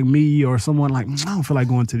person like me or someone like, I don't feel like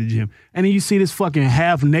going to the gym. And then you see this fucking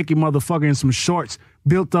half naked motherfucker in some shorts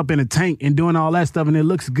built up in a tank and doing all that stuff and it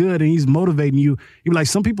looks good and he's motivating you. You're like,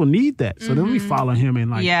 some people need that. So then we follow him and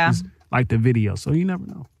like the video. So you never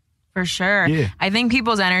know. For sure. Yeah. I think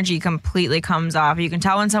people's energy completely comes off. You can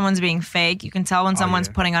tell when someone's being fake. You can tell when someone's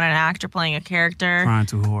putting on an act or playing a character. Trying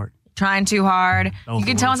too hard. You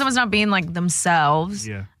can tell when someone's not being like themselves.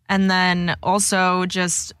 Yeah. And then also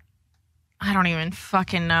just, I don't even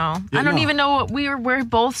fucking know. I don't even know. We're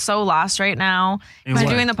both so lost right now. We're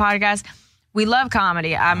doing the podcast. We love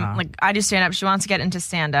comedy. I do stand up. She wants to get into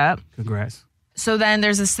stand up. Congrats. So then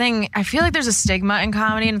there's this thing. I feel like there's a stigma in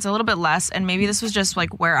comedy, and it's a little bit less. And maybe this was just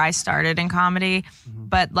like where I started in comedy,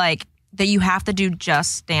 but like that you have to do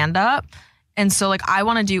just stand up. And so like I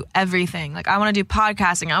want to do everything. Like I want to do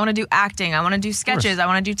podcasting. I want to do acting. I want to do sketches. I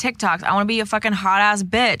want to do TikToks. I want to be a fucking hot ass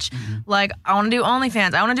bitch. Like I want to do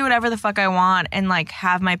OnlyFans. I want to do whatever the fuck I want and like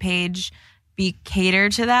have my page be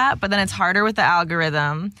catered to that, but then it's harder with the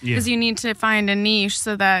algorithm because you need to find a niche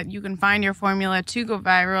so that you can find your formula to go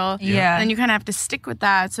viral. And you kind of have to stick with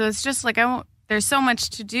that. So it's just like there's so much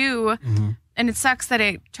to do, and it sucks that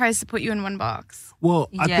it tries to put you in one box. Well,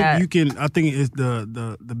 I think it's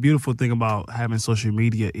the beautiful thing about having social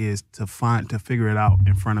media is to figure it out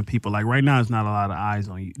in front of people. Like right now, it's not a lot of eyes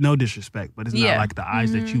on you. No disrespect, but it's not like the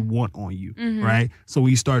eyes that you want on you, right? So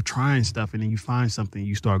when you start trying stuff and then you find something,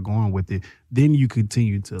 you start going with it, then you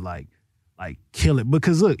continue to like kill it.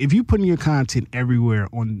 Because look, if you putting your content everywhere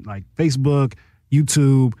on like Facebook,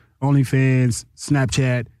 YouTube, OnlyFans,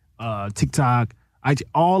 Snapchat, TikTok,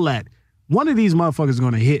 all that, one of these motherfuckers is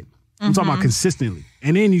gonna hit. I'm talking about consistently.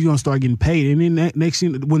 And then you're going to start getting paid. And then that next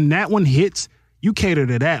thing, when that one hits, you cater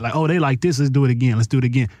to that. Like, oh, they like this. Let's do it again.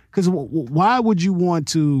 Because why would you want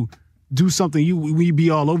to do something, we be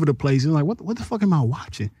all over the place. And like, what the fuck am I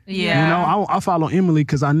watching? Yeah. You know, I follow Emily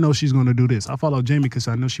because I know she's going to do this. I follow Jaime because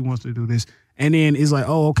I know she wants to do this. And then it's like,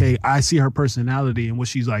 oh, okay, I see her personality and what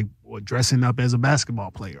she's like, dressing up as a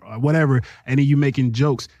basketball player or whatever. And then you making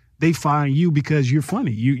jokes. They find you because you're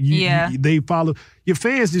funny. They follow. Your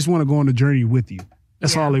fans just want to go on the journey with you.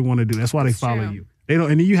 That's all they want to do. That's why they follow you. They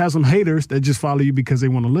don't. And then you have some haters that just follow you because they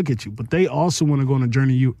want to look at you, but they also want to go on a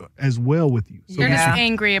journey you as well with you. So you're just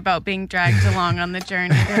angry about being dragged along on the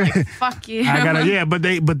journey. They're like, fuck you. I gotta, but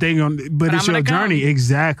it's your journey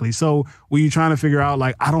exactly. So when you're trying to figure out,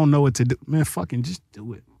 like, I don't know what to do, man, fucking just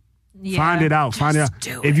do it. Yeah, find it out.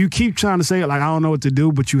 If you keep trying to say it, like, I don't know what to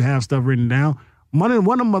do, but you have stuff written down, one of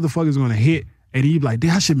them motherfuckers gonna hit, and you be like,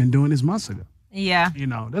 I should have been doing this months ago. Yeah. You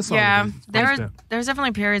know, that's all it is. There's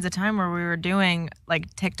definitely periods of time where we were doing like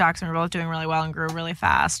TikToks and we were both doing really well and grew really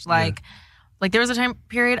fast. Like there was a time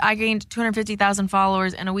period I gained 250,000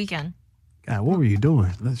 followers in a weekend. God, what were you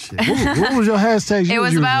doing? What was your hashtag?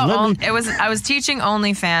 I was teaching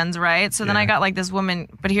OnlyFans, right? So then I got like this woman,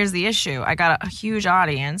 but here's the issue. I got a huge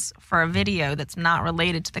audience for a video that's not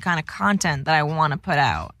related to the kind of content that I want to put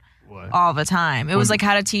out all the time. It was like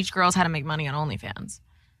how to teach girls how to make money on OnlyFans.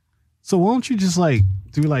 So why don't you just like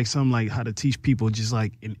do like some like how to teach people just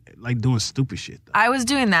like doing stupid shit though? I was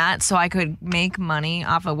doing that so I could make money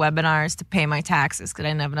off of webinars to pay my taxes because I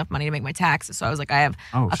didn't have enough money to make my taxes. So I was like, I have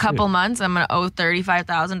couple months. I'm gonna owe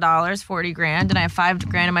 $35,000, 40 grand, and I have $5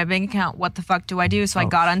 grand in my bank account. What the fuck do I do? So I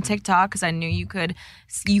got on TikTok because I knew you could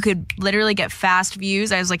literally get fast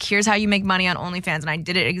views. I was like, here's how you make money on OnlyFans, and I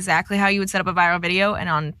did it exactly how you would set up a viral video. And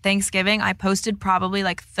on Thanksgiving, I posted probably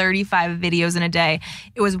like 35 videos in a day.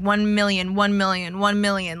 It was 1 million, 1 million, 1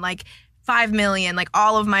 million, like 5 million, like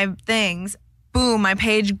all of my things. Boom, my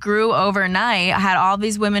page grew overnight. I had all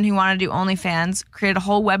these women who wanted to do OnlyFans, created a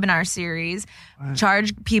whole webinar series,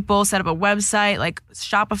 charged people, set up a website, like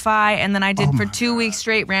Shopify, and then I did for 2 weeks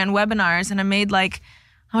straight, ran webinars, and I made like,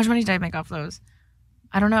 how much money did I make off those?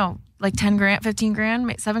 I don't know, like 10 grand, 15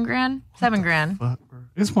 grand, 7 grand, 7 grand. Fuck, bro.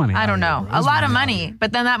 It's money. I don't know. A lot of money,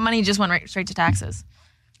 but then that money just went right straight to taxes.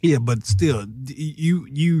 Yeah, but still,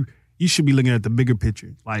 you should be looking at the bigger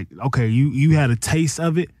picture. Like, okay, you had a taste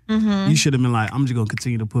of it. Mm-hmm. You should have been like, I'm just gonna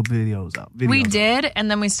continue to put videos out. We did, and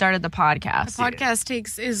then we started the podcast. The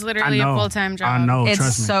podcast is literally a full-time job. I know.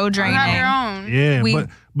 It's so draining. You have your Yeah, own.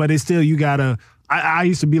 but it's still, you gotta. I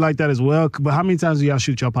used to be like that as well. But how many times do y'all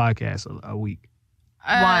shoot your podcast a week?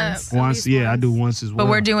 Once. Yeah, I do once as well. But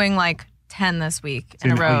we're doing like 10 this week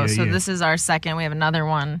in a row. So this is our second. We have another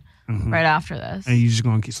one right after this. And you're just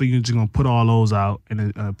gonna put all those out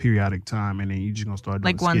in a periodic time, and then you're just gonna start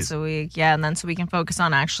doing like once a week. Yeah, and then so we can focus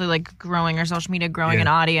on actually like growing our social media, growing an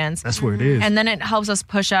audience. That's where it is. And then it helps us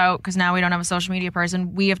push out because now we don't have a social media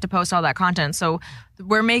person. We have to post all that content. So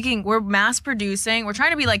we're mass producing. We're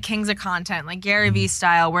trying to be like kings of content, like Gary Vee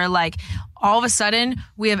style. Where like all of a sudden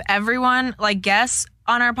we have everyone like guests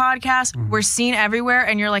on our podcast. We're seen everywhere,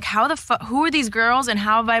 and you're like, how the fuck? Who are these girls, and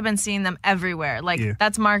how have I been seeing them everywhere? Like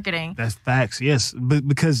that's marketing. That's facts. Yes, but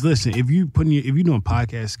because listen, if you're doing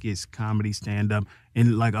podcast skits, comedy, stand up,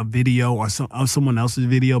 and like a video or someone else's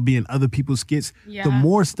video being other people's skits,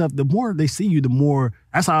 the more they see you, the more.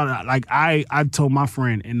 That's how I told my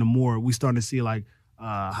friend, and the more we starting to see like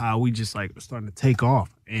how we just like starting to take off.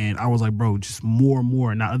 And I was like, bro, just more and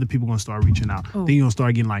more. Now other people gonna start reaching out. Ooh. Then you're gonna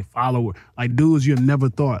start getting like followers, like dudes you have never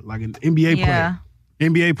thought, like an NBA player.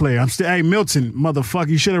 NBA player. I'm still, hey, Milton, motherfucker,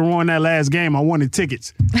 you should have won that last game. I wanted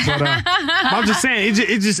tickets. But I'm just saying,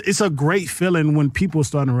 it's a great feeling when people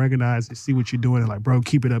start to recognize and see what you're doing. And like, bro,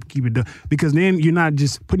 keep it up, keep it up. Because then you're not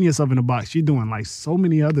just putting yourself in a box. You're doing like so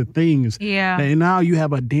many other things. Yeah. And now you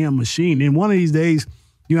have a damn machine. And one of these days,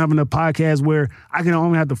 you having a podcast where I can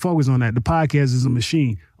only have to focus on that. The podcast is a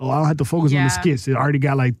machine. Oh, I don't have to focus on the skits. It already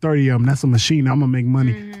got like 30 of them. That's a machine. I'm gonna make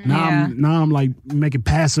money. Now I'm like making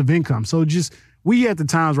passive income. So we at the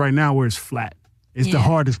times right now where it's flat. It's the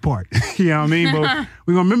hardest part. You know what I mean? But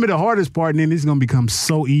we're gonna remember the hardest part, and then it's gonna become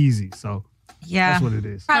so easy. So that's what it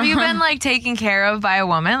is. Have you been like taken care of by a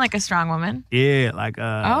woman, like a strong woman? Yeah, like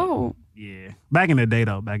yeah. Back in the day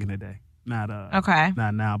though. Not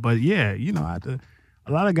not now. But yeah, you know,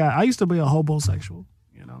 a lot of guys. I used to be a homosexual.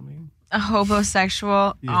 You know what I mean? A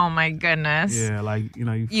homosexual? Yeah. Oh my goodness. Yeah, like you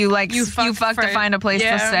know, you fucked to find a place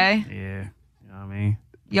to stay. Yeah, you know what I mean.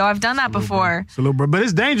 Yo, I've done that before. It's a little bro, but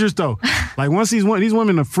it's dangerous though. Like once these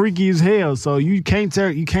women are freaky as hell, so you can't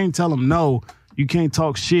tell them no. You can't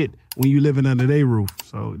talk shit when you living under their roof.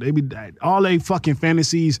 So they be all they fucking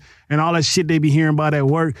fantasies and all that shit they be hearing about at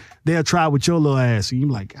work. They'll try with your little ass, and you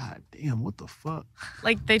like, God damn, what the fuck?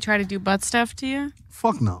 Like they try to do butt stuff to you?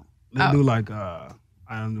 Fuck no. They do like I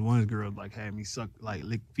One girl like had me suck like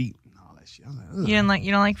lick feet and all that shit. I was like, ugh.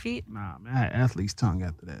 You don't like feet? Nah, man, I had athlete's tongue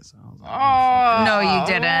after that. So I was like, No, you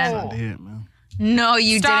didn't. I did, man. No,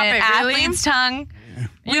 you Stop didn't. it, really? Athlete's tongue. Yeah.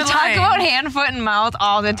 We You're talk lying. about hand, foot, and mouth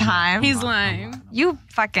all the time. He's lying. You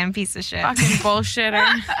fucking piece of shit. Fucking bullshitter.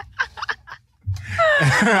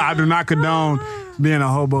 I do not condone being a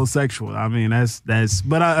homosexual. I mean, that's.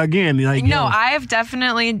 But again, like No,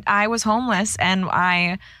 I was homeless and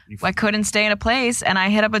I couldn't stay in a place, and I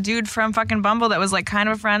hit up a dude from fucking Bumble that was like kind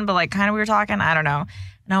of a friend, but like kind of we were talking. I don't know.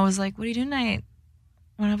 And I was like, "What are you doing tonight?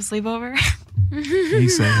 Want to have a sleepover?" He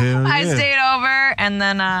said, "Hell yeah." I stayed over, and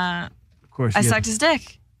then Of course, I sucked his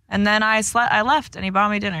dick, and then I left, and he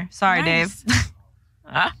bought me dinner. Sorry, Nice. Dave.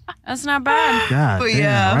 That's not bad. God But damn,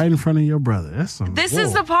 yeah. right in front of your brother. That's some. This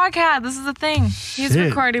is the podcast. This is the thing. He's Shit.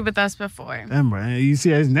 recorded with us before. Damn, bro. You see,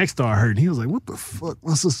 his neck started hurting. He was like, "What the fuck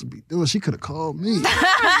my sister be doing? She could have called me."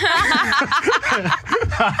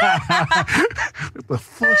 What the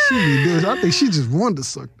fuck she be doing? I think she just wanted to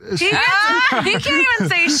suck that shit. He can't even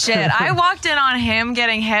say shit. I walked in on him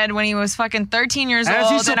getting head when he was fucking 13 years As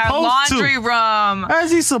he's old in our supposed to. laundry room.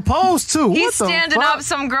 As he's supposed to. He's What the standing fuck? up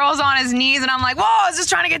some girls on his knees, and I'm like, whoa, I was just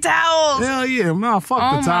trying to get towels. Hell yeah, nah, fuck Oh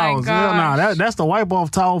the my towels. Hell nah, gosh. that's the wipe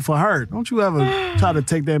off towel for her. Don't you ever try to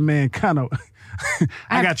take that man kind of.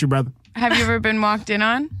 I got you, brother. Have you ever been walked in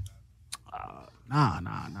on? Nah,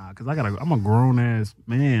 because I'm a grown ass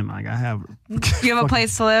man. Like I have. You have a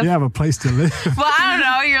place to live? You have a place to live. Well, I don't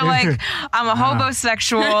know. You're like, I'm a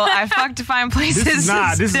homosexual. I fuck to find places to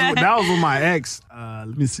that stay. was with my ex.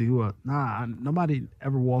 Let me see who. Nobody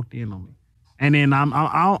ever walked in on me. And then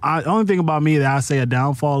I only thing about me that I say a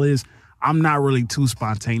downfall is I'm not really too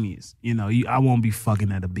spontaneous. You know, I won't be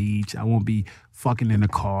fucking at the beach. I won't be fucking in the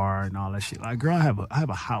car and all that shit. Like, girl, I have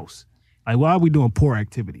a house. Like, why are we doing poor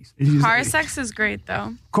activities? It's just Car like- sex is great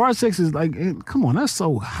though. Car sex is like, come on, that's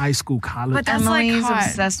so high school, college. But that's like Emily's hot.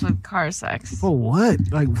 obsessed with car sex. for what?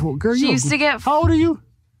 Like, girl, She you used to get. How old are you?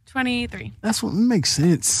 23. That's what makes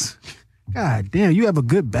sense. God damn, you have a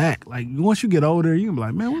good back. Like once you get older, you can be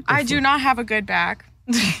like, man, what the I fuck? do not have a good back.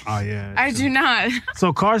 Oh yeah. I do not.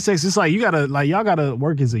 So car sex, it's like y'all gotta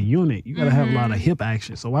work as a unit. You gotta have a lot of hip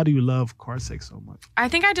action. So why do you love car sex so much? I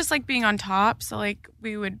think I just like being on top. So like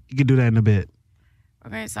we would. You could do that in the bed.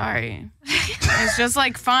 Okay, sorry. It's just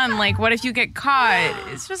like fun. Like, what if you get caught?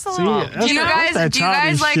 It's just a See, little. that's Do you that guys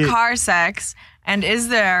childish like shit. car sex? And is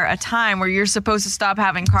there a time where you're supposed to stop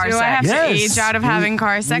having car Do sex? I have Yes. to age out of having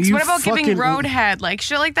car sex? You What about giving fucking- roadhead? Like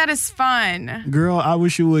shit like that is fun. Girl, I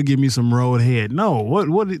wish you would give me some road head. No,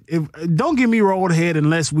 don't give me road head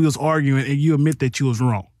unless we was arguing and you admit that you was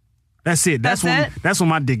wrong. That's it. That's when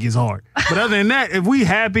my dick is hard. But other than that, if we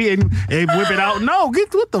happy and whip it out, no,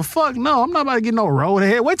 what the fuck? No, I'm not about to get no road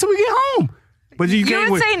head. Wait till we get home. But you You can't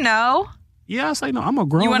would say no. yeah, I say no. I'm a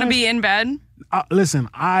grown. You want to ass- be in bed? Listen,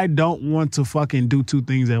 I don't want to fucking do two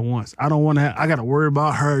things at once. I don't want to. I got to worry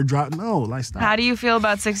about her drop. No, like stop. How do you feel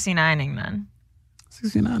about 69ing then?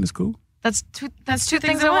 69 is cool. That's two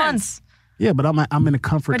things at once. Yeah, but I'm in the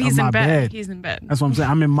comfort But of he's my in bed. bed. He's in bed. That's what I'm saying.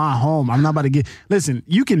 I'm in my home. I'm not about to get. Listen,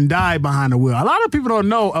 you can die behind the wheel. A lot of people don't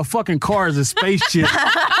know a fucking car is a spaceship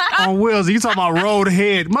on wheels. You talking about road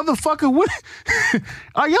ahead, motherfucker? What?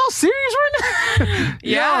 Are y'all serious right now?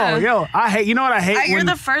 Yeah. Yo, I hate. You know what I hate? You're when-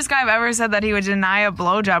 the first guy I've ever said that he would deny a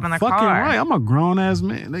blowjob in the Fucking car. right. I'm a grown ass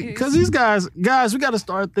man. Because these guys, we got to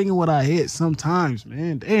start thinking what I hit sometimes,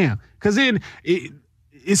 man. Damn. Because then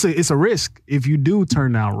it's a risk if you do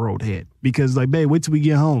turn down roadhead. Because like, babe, wait till we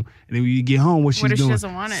get home. And then when you get home, what she's What if she doing?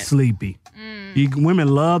 doesn't want it? Sleepy. Women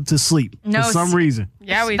love to sleep No, for some reason.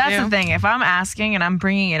 Yeah, we That's do. the thing. If I'm asking and I'm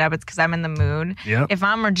bringing it up, it's because I'm in the mood. Yep. If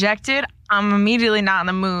I'm rejected, I'm immediately not in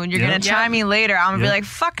the mood. You're Yep. gonna try me later. I'm gonna be Yep. like,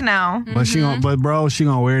 fuck no. But she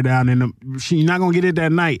gonna wear it down she's not gonna get it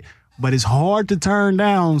that night. But it's hard to turn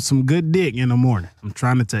down some good dick in the morning. I'm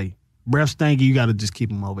trying to tell you. Breath stanky, you gotta just keep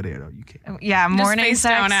them over there though. You can't. Yeah, morning Just face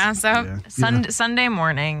sex. down, ass up. Yeah. Sunday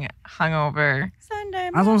morning, hungover. Sunday.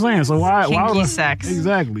 That's what I'm saying. So why Kinky would- sex.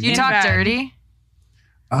 Exactly. Do you In talk bed. dirty?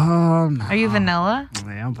 Nah. Are you vanilla?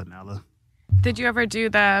 Man, I'm vanilla. Did you ever do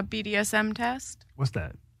the BDSM test? What's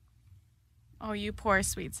that? Oh, you poor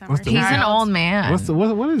sweet summer What's the- He's an child. old man. What is Do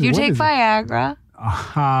you what take is it? Viagra?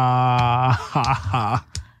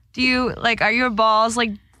 Do you are your balls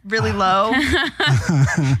really low?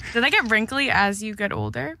 Do they get wrinkly as you get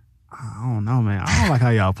older? I don't know, man. I don't like how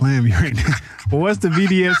y'all playing me right now. But what's the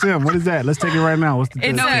BDSM? What is that? Let's take it right now. What's the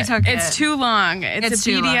It's, No, we test? took it's it. too long. It's It's a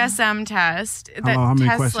too long. BDSM test that long? How many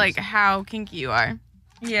tests questions? how kinky you are.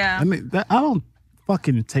 Yeah. I don't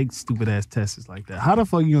fucking take stupid ass tests like that. How the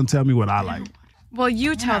fuck you gonna tell me what I like? Well,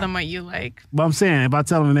 you tell them what you like. But I'm saying, if I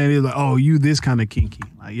tell them that, they're like, oh, you this kind of kinky.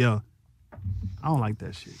 Like, yo, I don't like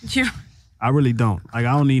that shit. I really don't. Like,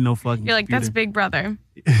 I don't need no fucking. You're like, that's Big Brother.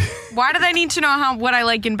 Why do they need to know what I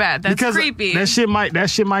like in bed? That's because creepy. That shit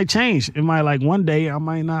might change. It might, like, one day I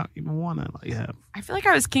might not even want to like have. I feel like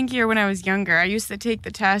I was kinkier when I was younger. I used to take the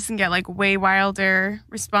test and get like way wilder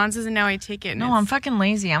responses, and now I take it. No, I'm fucking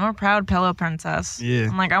lazy. I'm a proud pillow princess. Yeah.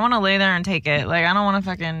 I'm like, I want to lay there and take it. Like, I don't want to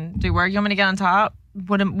fucking do work. You want me to get on top?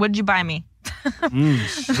 What'd you buy me?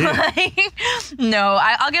 Shit. Like, no,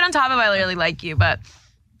 I'll get on top if I really like you, but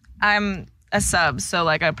I'm a sub, so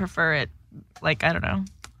like I prefer it. Like, I don't know.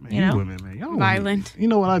 Man, you know? women, man. Y'all Violent. Women, you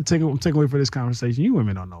know what I take away for this conversation? You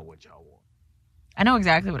women don't know what y'all want. I know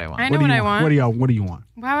exactly what I want. I know what I want. What do you want?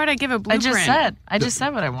 Why would I give a blueprint? I just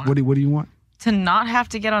said what I want. What do you want? To not have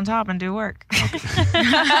to get on top and do work.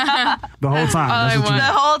 The whole time. That's what you The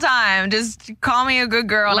whole time. Just call me a good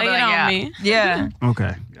girl. Lay I'll be it like, on yeah. me. Yeah.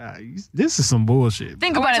 Okay. This is some bullshit.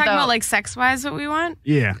 Think Are we about it talking though. about like sex-wise what we want?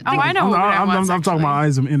 Yeah. Oh, I know what I want I'm talking about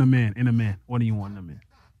sexually. in a man. What do you want in a man?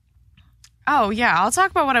 Oh, yeah. I'll talk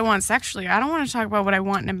about what I want sexually. I don't want to talk about what I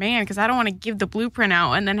want in a man because I don't want to give the blueprint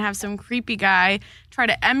out and then have some creepy guy try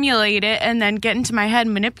to emulate it and then get into my head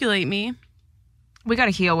and manipulate me. We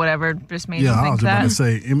gotta heal whatever just made you Yeah, I think was about that. to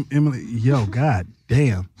say, Emily, yo, god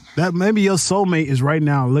damn. That maybe your soulmate is right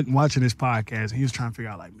now watching this podcast and he was trying to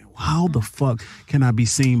figure out, like, man, how the fuck can I be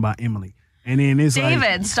seen by Emily? And then it's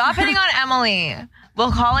David, stop hitting on Emily.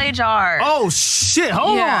 We'll call HR. Oh shit!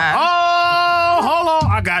 Hold Yeah. on. Oh, hold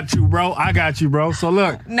on. I got you, bro. So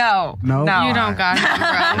look. No. No? You don't got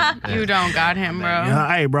him, bro. You don't got him, bro.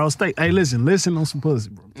 Hey, bro, stay. Hey, listen on some pussy,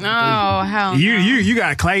 bro. Oh, hell no. You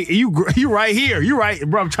got Clay. You right here. You right,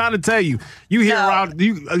 bro. I'm trying to tell you. You here No. around.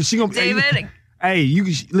 She gonna David. Hey, you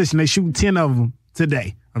listen. They shooting 10 of them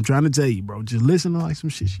today. I'm trying to tell you, bro. Just listen to like some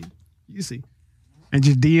shit. You see, and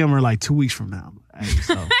just DM her like 2 weeks from now. Hey,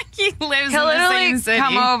 so. He lives He'll in the literally same city.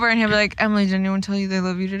 come over and he'll be like, Emily, did anyone tell you they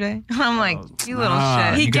love you today? I'm like, you little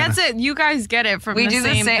shit. He You gets it. You guys get it from we the do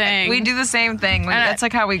same the same thing. We do the same thing. That's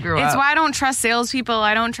like how we grew up. It's why I don't trust salespeople.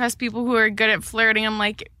 I don't trust people who are good at flirting. I'm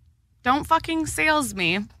like, don't fucking sales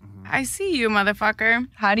me. I see you, motherfucker.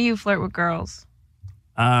 How do you flirt with girls?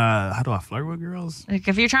 How do I flirt with girls? Like,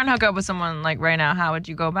 if you're trying to hook up with someone like right now, how would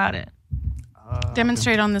you go about it?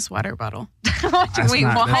 Demonstrate on this water bottle. That's We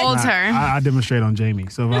not- won't that's hold not- her. I demonstrate on Jamie.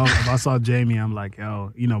 So if I saw Jamie, I'm like,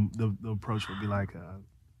 oh, you know, the approach would be like,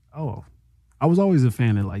 oh, I was always a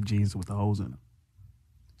fan of like jeans with the holes in them.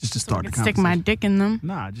 Just to So I start the can conversation. stick my dick in them.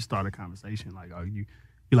 Nah, just start a conversation. Like, oh, you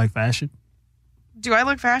like fashion? Do I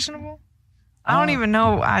look fashionable? I don't even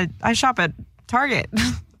know. I shop at Target.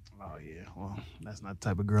 Oh yeah. Well, that's not the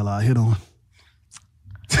type of girl I hit on.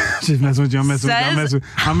 Just messing with you. I'm messing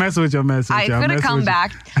with you. I could have come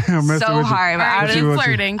back I'm messing so with you. hard, but All right, What keep you-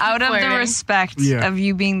 flirting. Keep out of the flirting. respect Yeah. of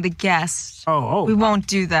you being the guest, Oh. we won't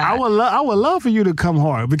do that. I would love for you to come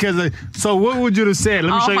hard because so what would you have said?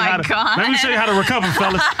 Let me Oh show you my how to God. let me show you how to recover,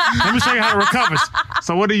 fellas. Let me show you how to recover.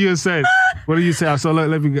 So what do you say? What do you say? So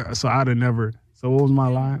let me go. So I'd have never. So what was my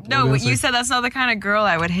line? No, what did I you say? said that's not the kind of girl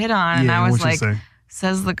I would hit on, and Yeah, I was what'd you like, say?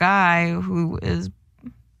 says the guy who is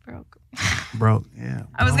broke. Bro, yeah.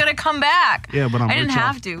 I was gonna come back. Yeah, but I'm I didn't rich, y'all.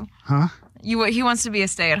 have to. Huh? He wants to be a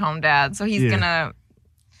stay-at-home dad, so he's Yeah. gonna.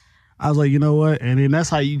 I was like, you know what? And then that's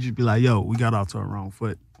how you just be like, yo, we got off to a wrong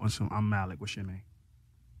foot. I'm Malik. What's your name?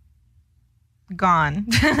 Gone.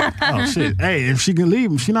 Oh shit. Hey, if she can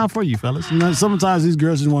leave, she not for you, fellas. You know, sometimes these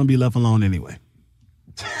girls just want to be left alone anyway.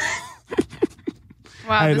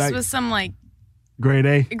 Wow, Hey, this like- was some like Grade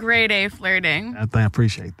A. grade A flirting. I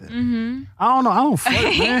appreciate that. Mm-hmm. I don't know. I don't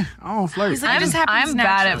flirt, man. I don't flirt. He's like, it just happens I'm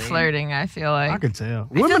bad at naturally. flirting. I feel like I can tell.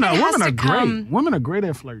 feel Women like it has are to great. come- Women are great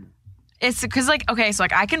at flirting. it's because like okay, so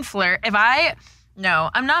like I can flirt. No,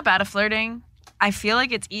 I'm not bad at flirting. I feel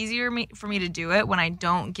like it's easier for me to do it when I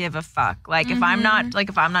don't give a fuck. Like if I'm not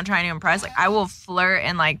trying to impress, like I will flirt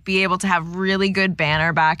and like be able to have really good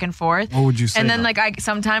banter back and forth. What would you say? And then though? like I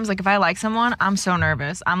sometimes like if I like someone, I'm so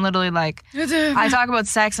nervous. I'm literally like I talk about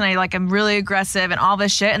sex and I'm really aggressive and all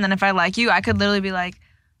this shit. And then if I like you, I could literally be like,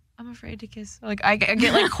 I'm afraid to kiss. Like I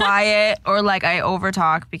get like quiet or like I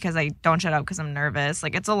overtalk because I don't shut up because I'm nervous.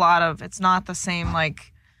 Like it's not the same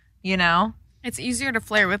like, you know. It's easier to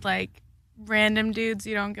flirt with like random dudes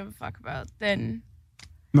you don't give a fuck about than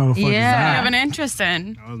no, the fuck you Yeah. have an interest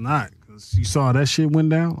in. I was not. Because you saw that shit went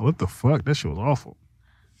down. What the fuck? That shit was awful.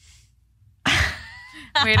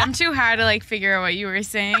 Wait, I'm too high to like figure out what you were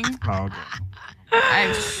saying. Oh, okay.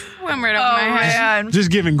 I swim right over my head.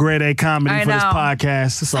 Just giving grade A comedy I for this know.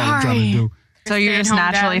 podcast. That's all I'm trying to Sorry. do. So you're just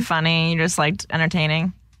Stay-at-home naturally dad. funny. You're just like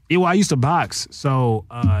entertaining. Yeah, well, I used to box. So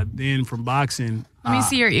then from boxing. Let me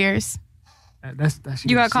see your ears. That's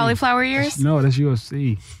You got UFC. cauliflower ears? No, that's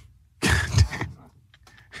UFC.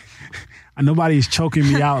 Nobody's choking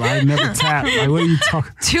me out. I never tap. Like, what are you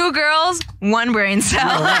talking? 2 girls, 1 brain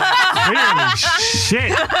cell. Clearly,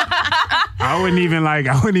 shit. I wouldn't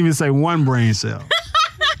even say 1 brain cell.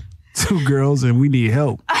 2 girls and we need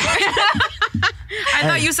help. I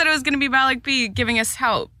thought you said it was going to be Malik B giving us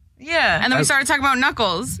help. Yeah. And then we started talking about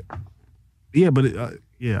Knuckles. Yeah, but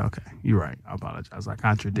yeah, okay. You're right. I apologize. I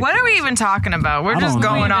contradicted. What are we even talking about? We're just don't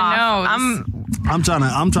going even off. know. I'm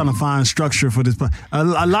trying to find structure for this. A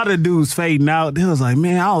lot of dudes fading out. They was like,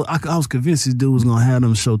 man, I was convinced this dude was gonna have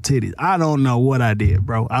them show titties. I don't know what I did,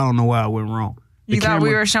 bro. I don't know why I went wrong. You thought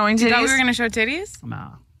we were showing titties? You thought we were going to show titties?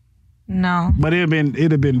 Nah. No. But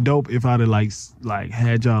it'd have been dope if I'd have like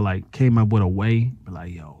had y'all like came up with a way, but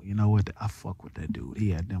like, yo, you know what? I fuck with that dude. He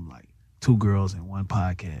had them like 2 girls in 1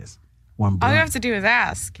 podcast. One All you have to do is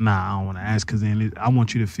ask. Nah, I don't want to ask because then I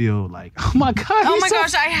want you to feel like, oh my God. Oh my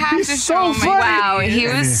gosh, I have to show him. Wow, he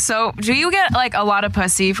was so. Do you get like a lot of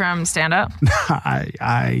pussy from stand up?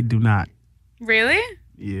 I do not. Really?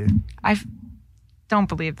 Yeah. I don't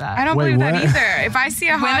believe that. I don't Wait, believe that what? either. If I see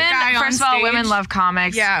a hot guy on first of all, stage, women love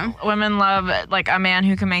comics. Yeah. Women love like a man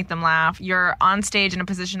who can make them laugh. You're on stage in a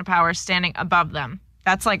position of power standing above them.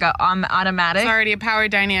 That's like a automatic. It's already a power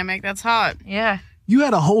dynamic. That's hot. Yeah. You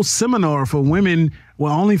had a whole seminar for women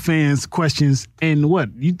with OnlyFans questions, and what?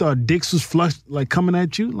 You thought dicks was flush, like coming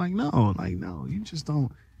at you? Like, no, you just don't.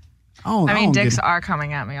 I mean, dicks are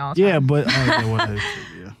coming at me all the time. Yeah, but whatever.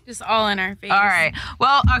 Yeah. Just all in our face. All right.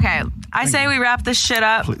 Well, okay. I say we wrap this shit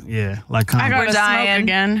up. Yeah, like I condoms. gotta We're dying smoke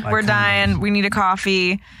again. We're Like dying. condoms. We need a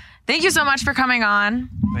coffee. Thank you so much for coming on.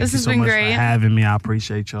 This has so been much great. for having me. I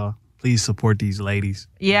appreciate y'all. Please support these ladies.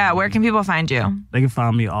 Yeah. Where can people find you? They can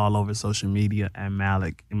find me all over social media at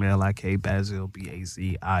Malik, M-L-I-K, Bazille,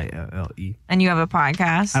 B-A-Z-I-L-L-E. And you have a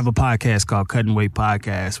podcast. I have a podcast called Cutting Weight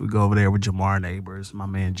Podcast. We go over there with Jamar Neighbors, my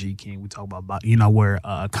man G King. We talk about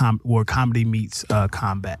where comedy meets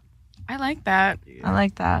combat. I like that. Yeah. I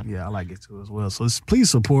like that. Yeah, I like it too as well. So please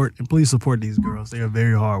support these girls. They are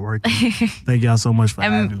very hard working. Thank y'all so much for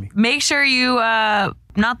having me. Make sure you,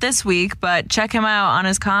 not this week, but check him out on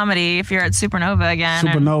his comedy if you're at Supernova again.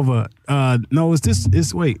 Supernova. No,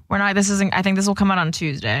 wait. We're not. This isn't. I think this will come out on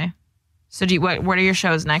Tuesday. So what are your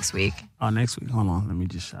shows next week? Next week. Hold on. Let me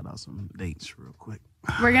just shout out some dates real quick.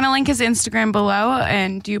 We're gonna link his Instagram below.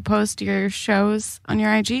 And do you post your shows on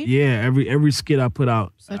your IG? Yeah, every skit I put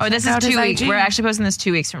out. So This check is out 2 his weeks. IG. We're actually posting this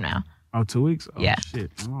 2 weeks from now. Oh, 2 weeks? Oh, Yeah. shit.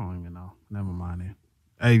 I don't even know. Never mind then.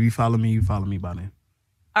 Hey, if you follow me by then.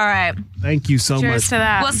 All right. Thank you so Cheers much. to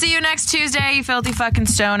that. We'll see you next Tuesday, you filthy fucking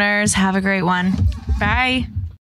stoners. Have a great one. Bye.